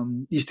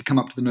used to come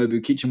up to the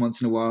Nobu kitchen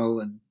once in a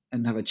while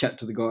and have a chat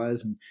to the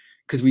guys, and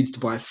because we used to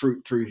buy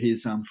fruit through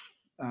his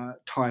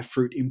Thai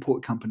fruit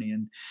import company.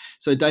 And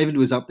so David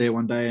was up there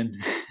one day, and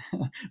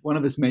one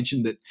of us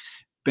mentioned that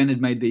Ben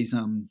had made these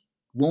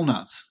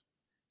walnuts.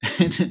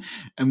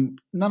 And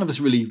none of us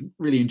really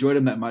enjoyed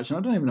them that much. And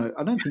I don't even know.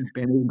 I don't think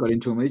Ben even got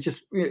into them. It's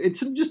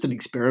just an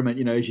experiment,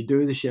 as you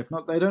do as a chef.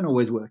 They don't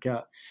always work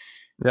out.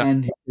 Yeah.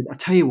 And he said, "I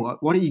tell you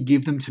what. Why don't you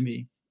give them to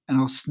me, and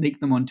I'll sneak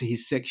them onto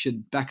his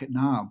section back at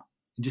Naam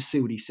and just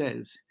see what he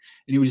says."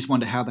 And he would just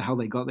wonder how the hell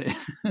they got there.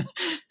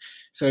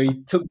 So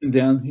he took them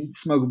down. He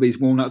smuggled these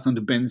walnuts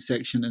onto Ben's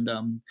section, and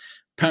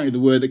apparently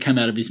the word that came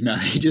out of his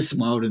mouth, he just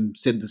smiled and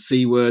said the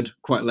C word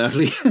quite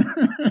loudly.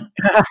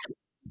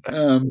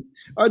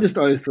 I just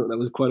thought that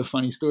was quite a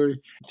funny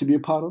story to be a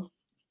part of.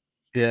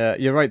 Yeah,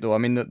 you're right though. I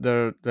mean,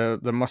 there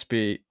must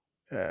be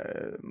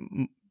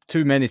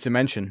too many to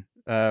mention.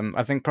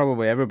 I think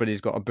probably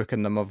everybody's got a book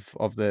in them of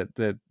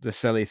the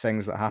silly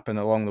things that happen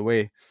along the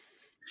way.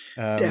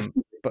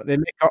 But they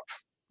make up,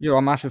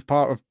 a massive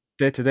part of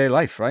day-to-day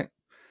life, right?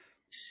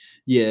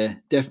 Yeah,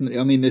 definitely.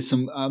 I mean, there's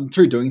some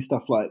through doing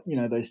stuff like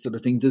those sort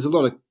of things. There's a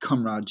lot of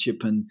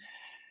comradeship and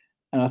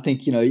And I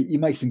think, you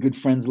make some good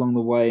friends along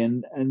the way,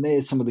 and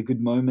there's some of the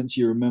good moments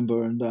you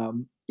remember.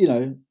 And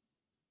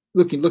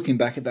looking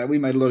back at that, we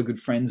made a lot of good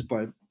friends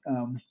by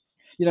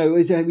we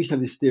used to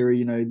have this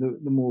theory,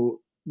 the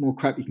more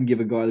crap you can give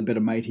a guy, the better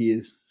mate he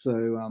is.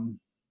 So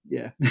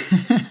yeah.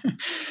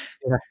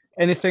 Yeah.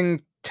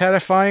 Anything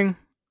terrifying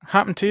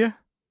happened to you?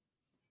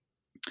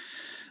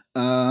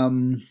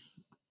 Don't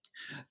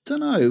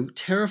know,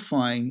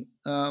 terrifying.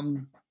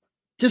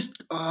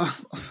 Just I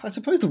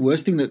suppose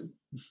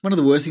one of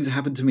the worst things that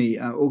happened to me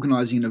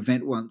organizing an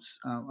event once.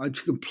 I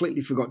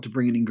completely forgot to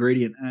bring an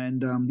ingredient,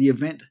 and the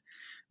event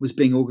was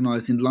being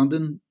organized in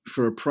London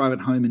for a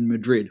private home in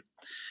Madrid.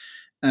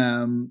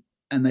 And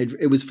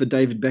it was for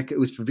David Beckham. It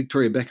was for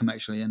Victoria Beckham,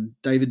 actually, and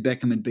David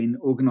Beckham had been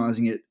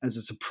organising it as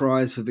a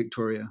surprise for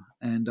Victoria.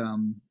 And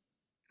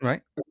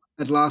Right.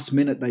 at last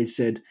minute, they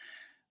said,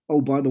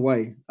 "Oh, by the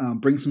way,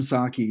 bring some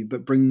sake,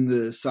 but bring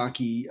the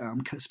sake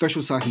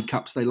special sake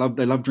cups. They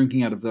love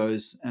drinking out of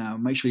those.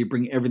 Make sure you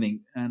bring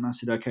everything." And I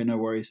said, "Okay, no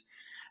worries."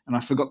 And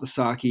I forgot the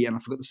sake, and I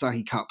forgot the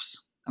sake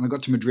cups. And I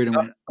got to Madrid and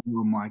went,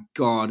 "Oh my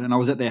god!" And I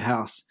was at their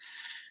house,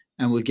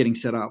 and we're getting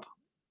set up,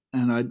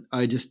 and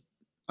I just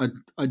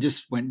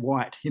went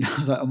white. I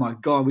was like, "Oh my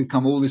god, we've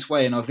come all this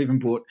way," and I've even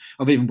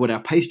bought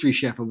our pastry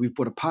chef, and we've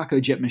bought a Paco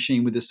jet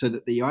machine with us so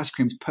that the ice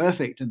cream's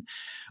perfect. And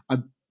I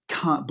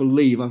can't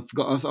believe I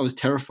forgot. I was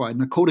terrified,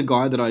 and I called a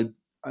guy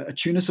a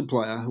tuna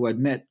supplier who I'd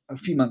met a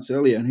few months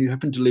earlier, and who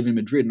happened to live in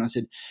Madrid. And I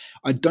said,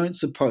 "I don't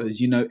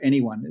suppose you know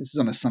anyone. This is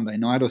on a Sunday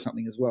night or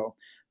something as well,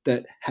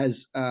 that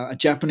has a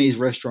Japanese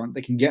restaurant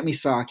that can get me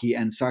sake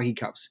and sake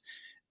cups."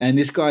 And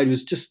this guy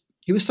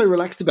he was so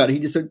relaxed about it. He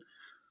just said,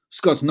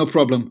 "Scott, no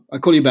problem. I'll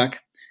call you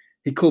back."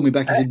 He called me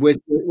back. He said,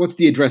 "What's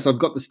the address? I've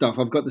got the stuff.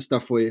 I've got the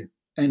stuff for you."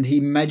 And he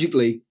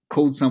magically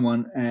called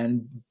someone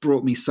and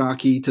brought me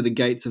sake to the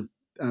gates of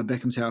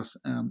Beckham's house,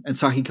 and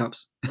sake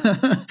cups.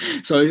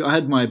 So I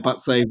had my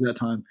butt saved that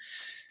time.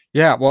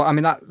 Yeah, well, I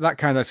mean that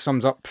kind of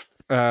sums up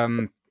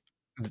the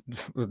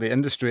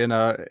industry in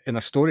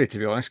a story, to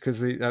be honest,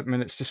 because I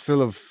mean it's just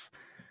full of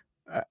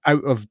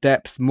out of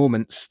depth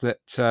moments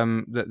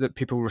that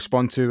people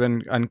respond to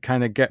and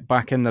kind of get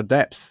back in their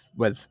depth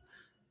with.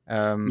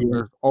 Yeah,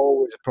 There's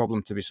always a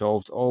problem to be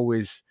solved,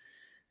 always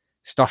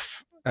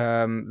stuff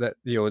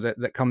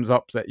that comes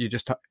up that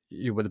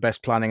you with the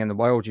best planning in the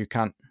world you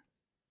can't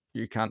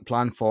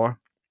plan for,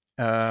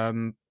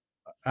 and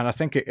I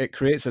think it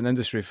creates an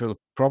industry full of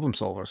problem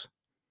solvers.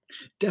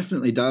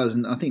 definitely does.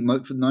 And I think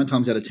 9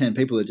 times out of 10,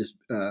 people are just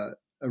are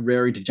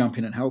raring to jump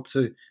in and help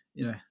too.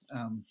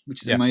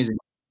 Which is Yeah, amazing.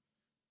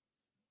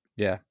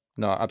 yeah,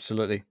 no,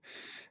 absolutely.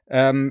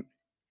 Um,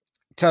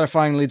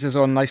 Terrifying leads us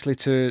on nicely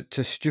to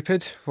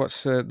stupid.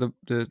 What's the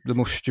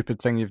most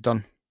stupid thing you've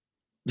done?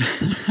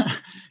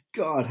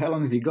 God, how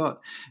long have you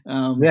got?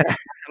 Yeah,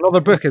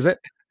 another book, is it?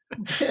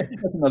 Yeah,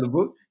 that's another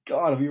book.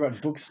 God, have you written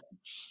books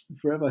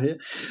forever here?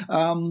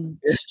 Yeah.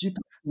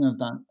 Stupid thing I've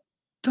done.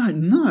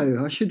 Don't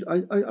know. I should.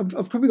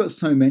 I've probably got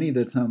so many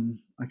that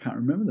I can't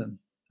remember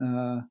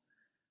them.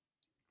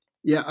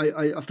 Yeah,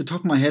 I off the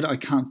top of my head, I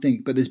can't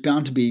think. But there's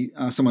bound to be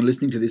someone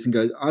listening to this and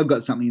goes, "I've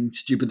got something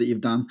stupid that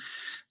you've done,"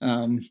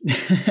 um,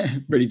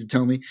 ready to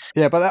tell me.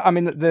 Yeah, but I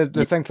mean,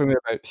 the thing for me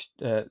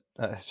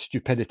about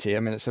stupidity, I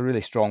mean, it's a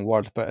really strong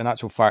word, but in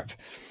actual fact,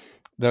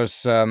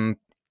 there's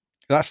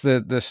that's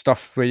the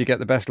stuff where you get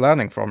the best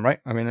learning from, right?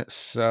 I mean,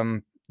 it's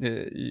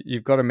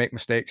you've got to make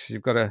mistakes,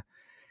 you've got to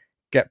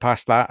get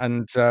past that,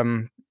 and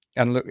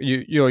look,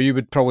 you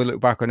would probably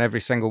look back on every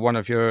single one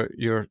of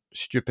your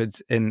stupid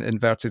in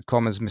inverted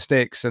commas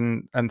mistakes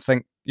and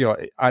think,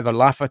 either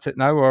laugh at it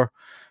now or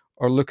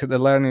look at the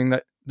learning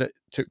that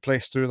took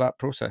place through that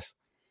process.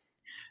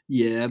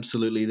 Yeah,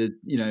 absolutely.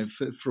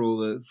 For all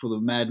the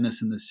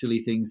madness and the silly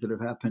things that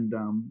have happened,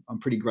 I'm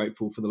pretty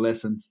grateful for the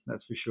lesson.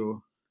 That's for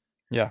sure.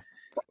 Yeah.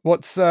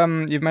 What's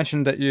you've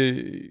mentioned that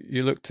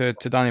you look to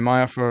Danny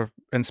Meyer for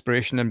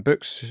inspiration in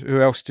books.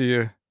 What else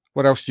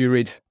do you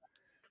read?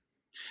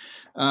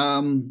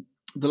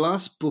 The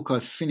last book I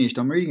finished,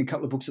 I'm reading a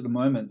couple of books at the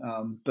moment,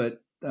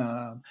 but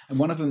and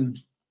one of them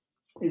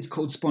is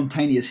called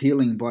Spontaneous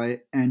Healing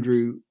by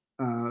Andrew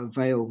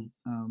Vale.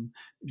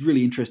 It's a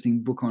really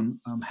interesting book on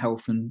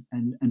health and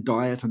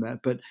diet and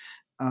that. But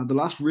the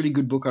last really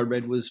good book I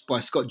read was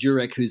by Scott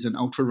Jurek, who's an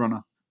ultra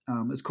runner.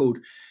 It's called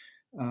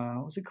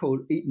what's it called?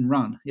 Eat and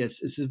Run.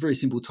 Yes, it's a very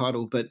simple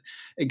title, but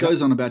it Yep.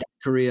 goes on about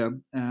his career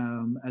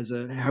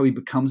how he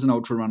becomes an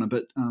ultra runner,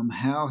 but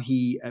how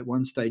he at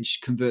one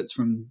stage converts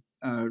from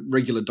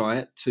regular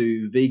diet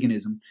to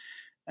veganism,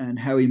 and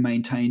how he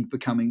maintaining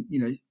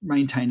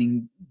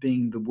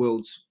being the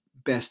world's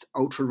best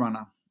ultra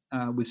runner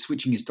with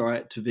switching his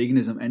diet to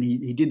veganism, and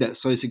he did that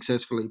so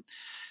successfully.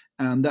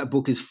 That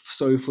book is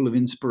so full of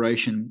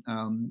inspiration,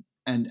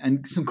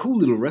 and some cool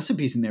little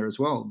recipes in there as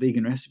well,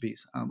 vegan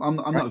recipes. I'm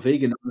Right. not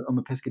vegan; I'm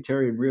a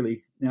pescatarian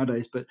really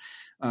nowadays, but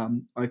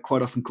I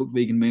quite often cook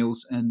vegan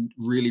meals and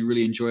really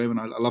really enjoy them,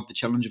 and I love the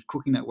challenge of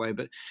cooking that way.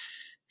 But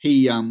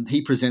he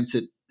presents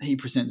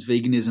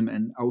veganism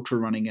and ultra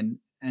running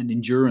and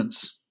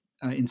endurance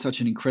in such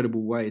an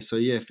incredible way. So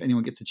yeah, if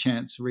anyone gets a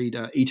chance, read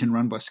Eat and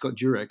Run by Scott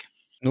Jurek.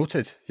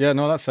 Noted. Yeah,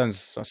 no, that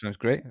sounds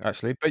great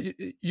actually. But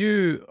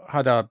you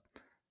had a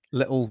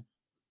little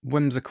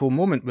whimsical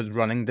moment with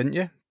running, didn't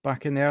you,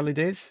 back in the early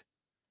days?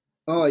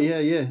 Oh yeah,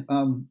 yeah.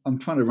 I'm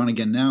trying to run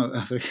again now.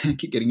 I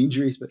keep getting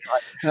injuries, but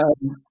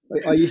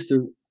I used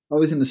to. I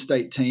was in the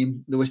state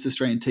team, the West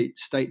Australian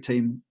state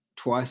team,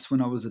 twice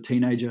when I was a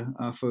teenager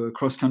for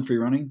cross country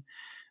running.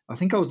 I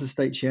think I was the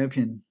state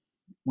champion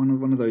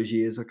one of those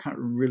years. I can't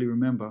really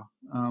remember.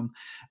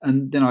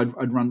 And then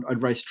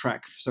I'd race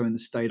track. So in the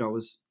state, I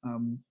was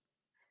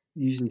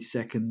usually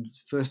second,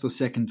 first or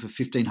second for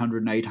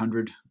 1,500 and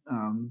 800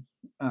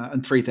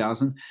 and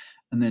 3,000.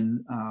 And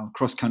then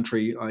cross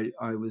country, I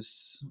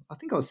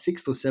think I was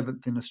sixth or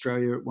seventh in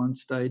Australia at one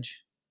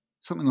stage,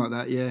 something like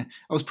that. Yeah,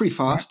 I was pretty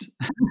Right. fast.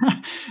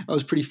 I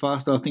was pretty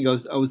fast. I think I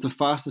was the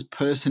fastest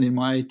person in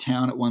my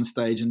town at one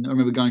stage. And I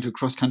remember going to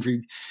cross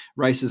country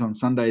races on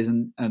Sundays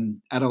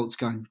and adults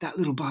going, "That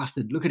little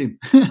bastard, look at him,"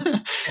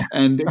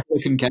 and they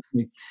couldn't catch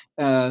me.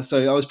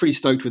 So I was pretty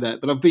stoked with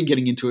that. But I've been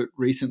getting into it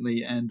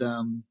recently, and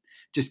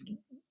just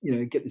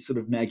get this sort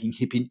of nagging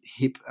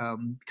hip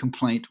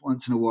complaint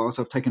once in a while.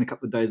 So I've taken a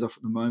couple of days off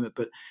at the moment,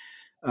 but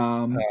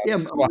yeah,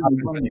 This is what happens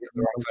when you get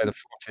the wrong side of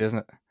 40, isn't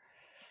it?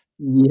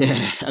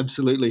 yeah,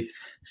 absolutely,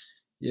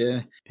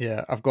 yeah.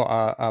 Yeah, I've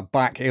got a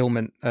back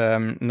ailment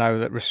now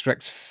that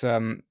restricts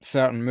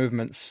certain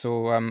movements.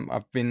 So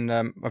I've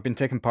been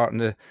taking part in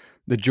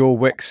the Joe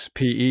Wicks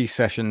PE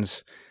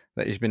sessions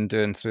that he's been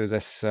doing through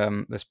this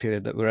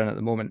period that we're in at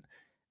the moment.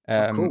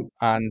 Oh, cool.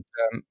 And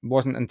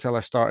wasn't until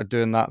I started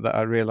doing that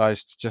I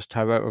realised just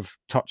how out of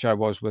touch I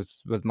was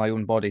with my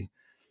own body.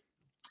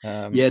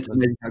 Yeah, it's Was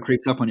amazing how it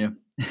creeps up on you.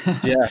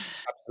 Yeah,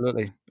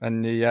 absolutely.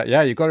 And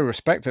yeah, you got to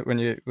respect it when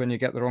you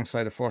get the wrong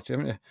side of 40,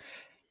 haven't you?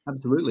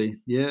 Absolutely,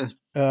 yeah.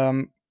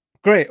 Um,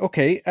 Great.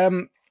 Okay.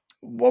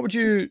 What would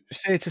you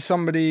say to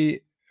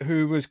somebody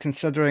who was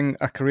considering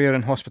a career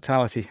in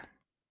hospitality?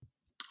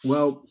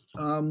 Well,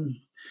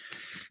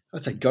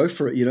 I'd say go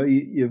for it.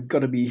 You've got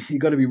to be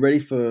ready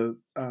for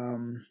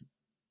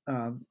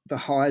the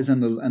highs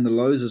and the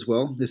lows as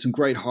well. There's some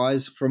great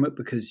highs from it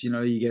because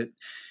you get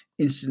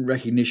instant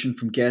recognition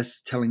from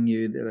guests telling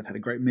you that they've had a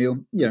great meal.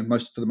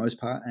 Most for the most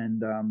part,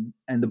 and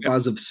the Yep.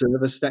 buzz of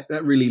service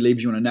that really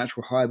leaves you on a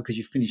natural high because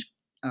you finish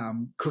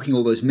cooking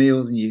all those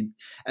meals, and you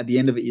at the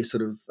end of it you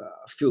sort of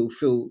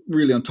feel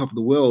really on top of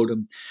the world.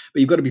 But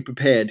you've got to be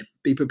prepared.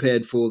 Be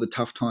prepared for the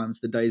tough times,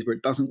 the days where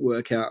it doesn't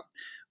work out,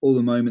 all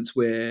the moments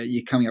where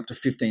you're coming up to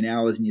 15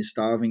 hours and you're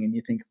starving and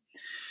you think,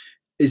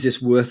 is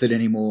this worth it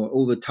anymore?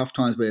 All the tough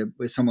times where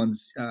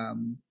someone's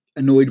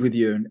annoyed with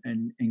you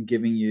and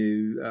giving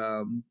you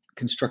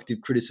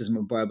constructive criticism,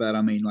 and by that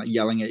I mean like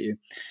yelling at you,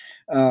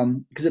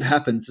 because it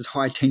happens. There's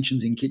high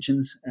tensions in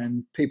kitchens,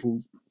 and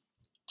people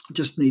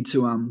just need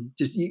to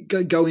just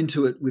go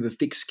into it with a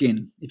thick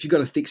skin. If you've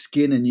got a thick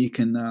skin and you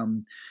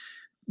can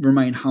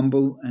remain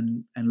humble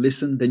and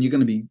listen, then you're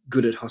going to be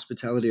good at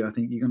hospitality. I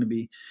think you're going to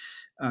be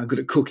good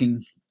at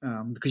cooking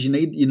because you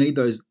need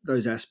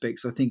those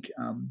aspects. I think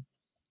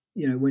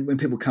when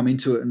people come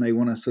into it and they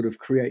want to sort of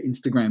create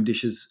Instagram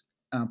dishes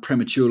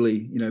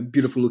prematurely,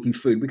 beautiful looking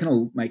food. We can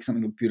all make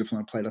something look beautiful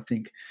on a plate, I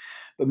think,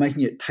 but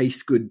making it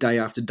taste good day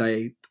after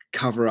day,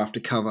 cover after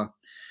cover,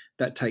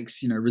 that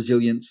takes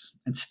resilience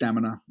and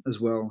stamina as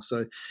well.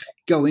 So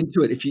go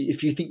into it if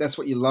you think that's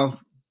what you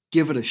love.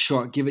 Give it a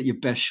shot. Give it your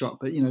best shot.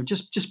 But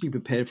just be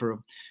prepared for a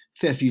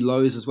fair few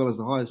lows as well as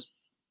the highs.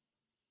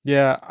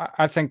 Yeah,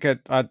 I think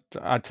I'd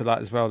add to that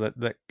as well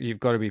that you've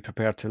got to be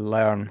prepared to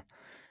learn.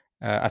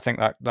 I think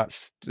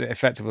that's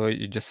effectively what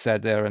you just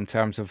said there in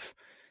terms of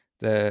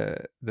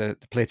the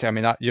plate. I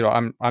mean,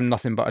 I'm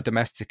nothing but a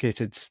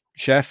domesticated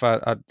chef.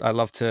 I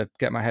love to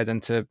get my head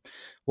into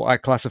what I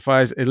classify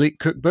as elite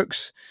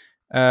cookbooks,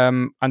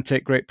 and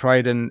take great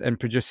pride in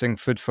producing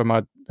food for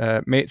my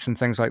mates and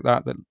things like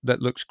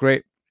that looks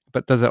great.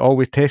 But does it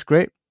always taste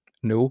great?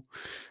 No.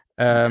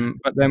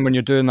 But then when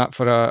you're doing that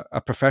for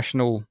a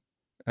professional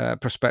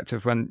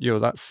perspective, when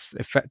that's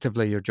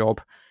effectively your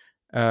job,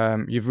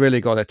 you've really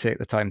got to take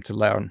the time to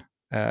learn,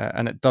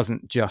 and it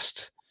doesn't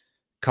just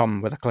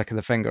come with a click of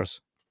the fingers.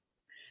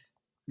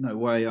 No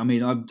way. I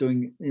mean, I'm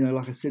doing,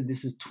 like I said,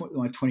 this is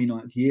my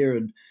 29th year,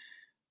 and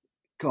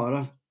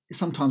God,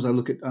 sometimes I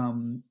look at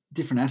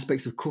different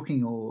aspects of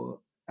cooking or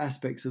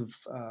aspects of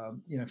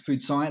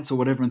food science or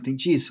whatever, and think,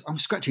 geez, I'm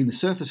scratching the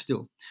surface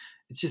still.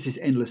 It's just this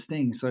endless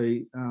thing. So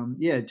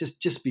yeah,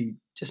 just be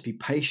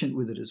patient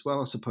with it as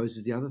well, I suppose,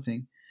 is the other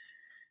thing.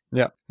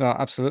 Yeah, no,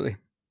 absolutely.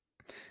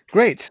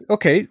 Great.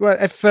 Okay. Well,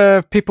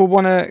 if people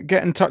want to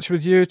get in touch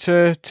with you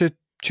to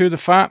chew the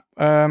fat,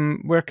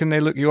 where can they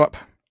look you up?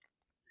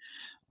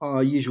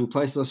 Usual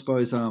places, I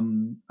suppose.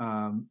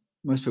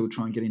 Most people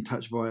try and get in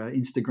touch via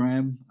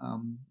Instagram,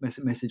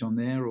 message on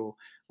there, or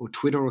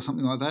Twitter or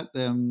something like that.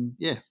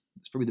 Yeah,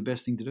 it's probably the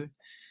best thing to do.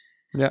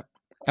 Yeah,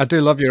 I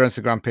do love your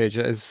Instagram page.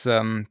 It is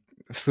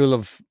full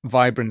of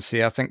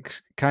vibrancy. I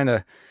think kind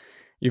of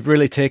you've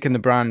really taken the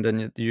brand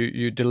and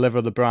you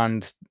deliver the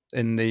brand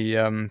in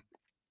the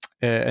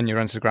in your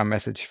Instagram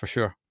message for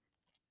sure.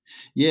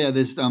 Yeah,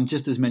 there's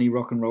just as many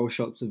rock and roll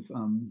shots of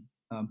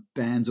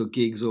bands or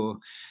gigs or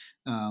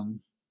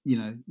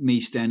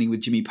me standing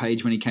with Jimmy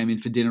Page when he came in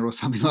for dinner or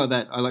something like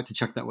that. I like to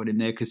chuck that one in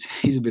there because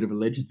he's a bit of a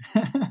legend.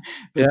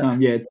 But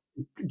it's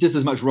just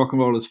as much rock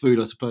and roll as food,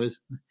 I suppose.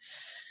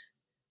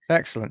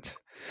 Excellent.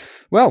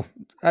 Well,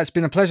 it's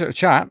been a pleasure to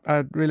chat.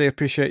 I really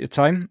appreciate your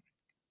time.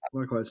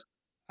 Likewise.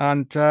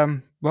 And,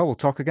 we'll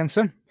talk again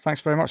soon.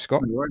 Thanks very much,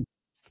 Scott.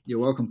 You're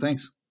welcome.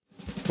 Thanks.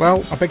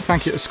 Well, a big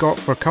thank you to Scott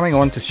for coming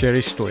on to share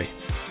his story.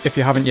 If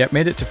you haven't yet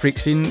made it to Freak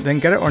Scene, then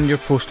get it on your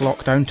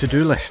post-lockdown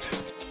to-do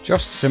list.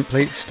 Just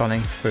simply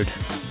stunning food.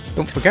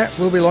 Don't forget,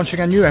 we'll be launching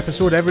a new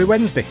episode every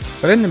Wednesday.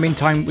 But in the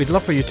meantime, we'd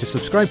love for you to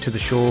subscribe to the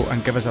show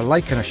and give us a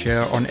like and a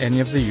share on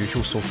any of the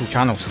usual social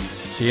channels.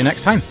 See you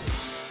next time.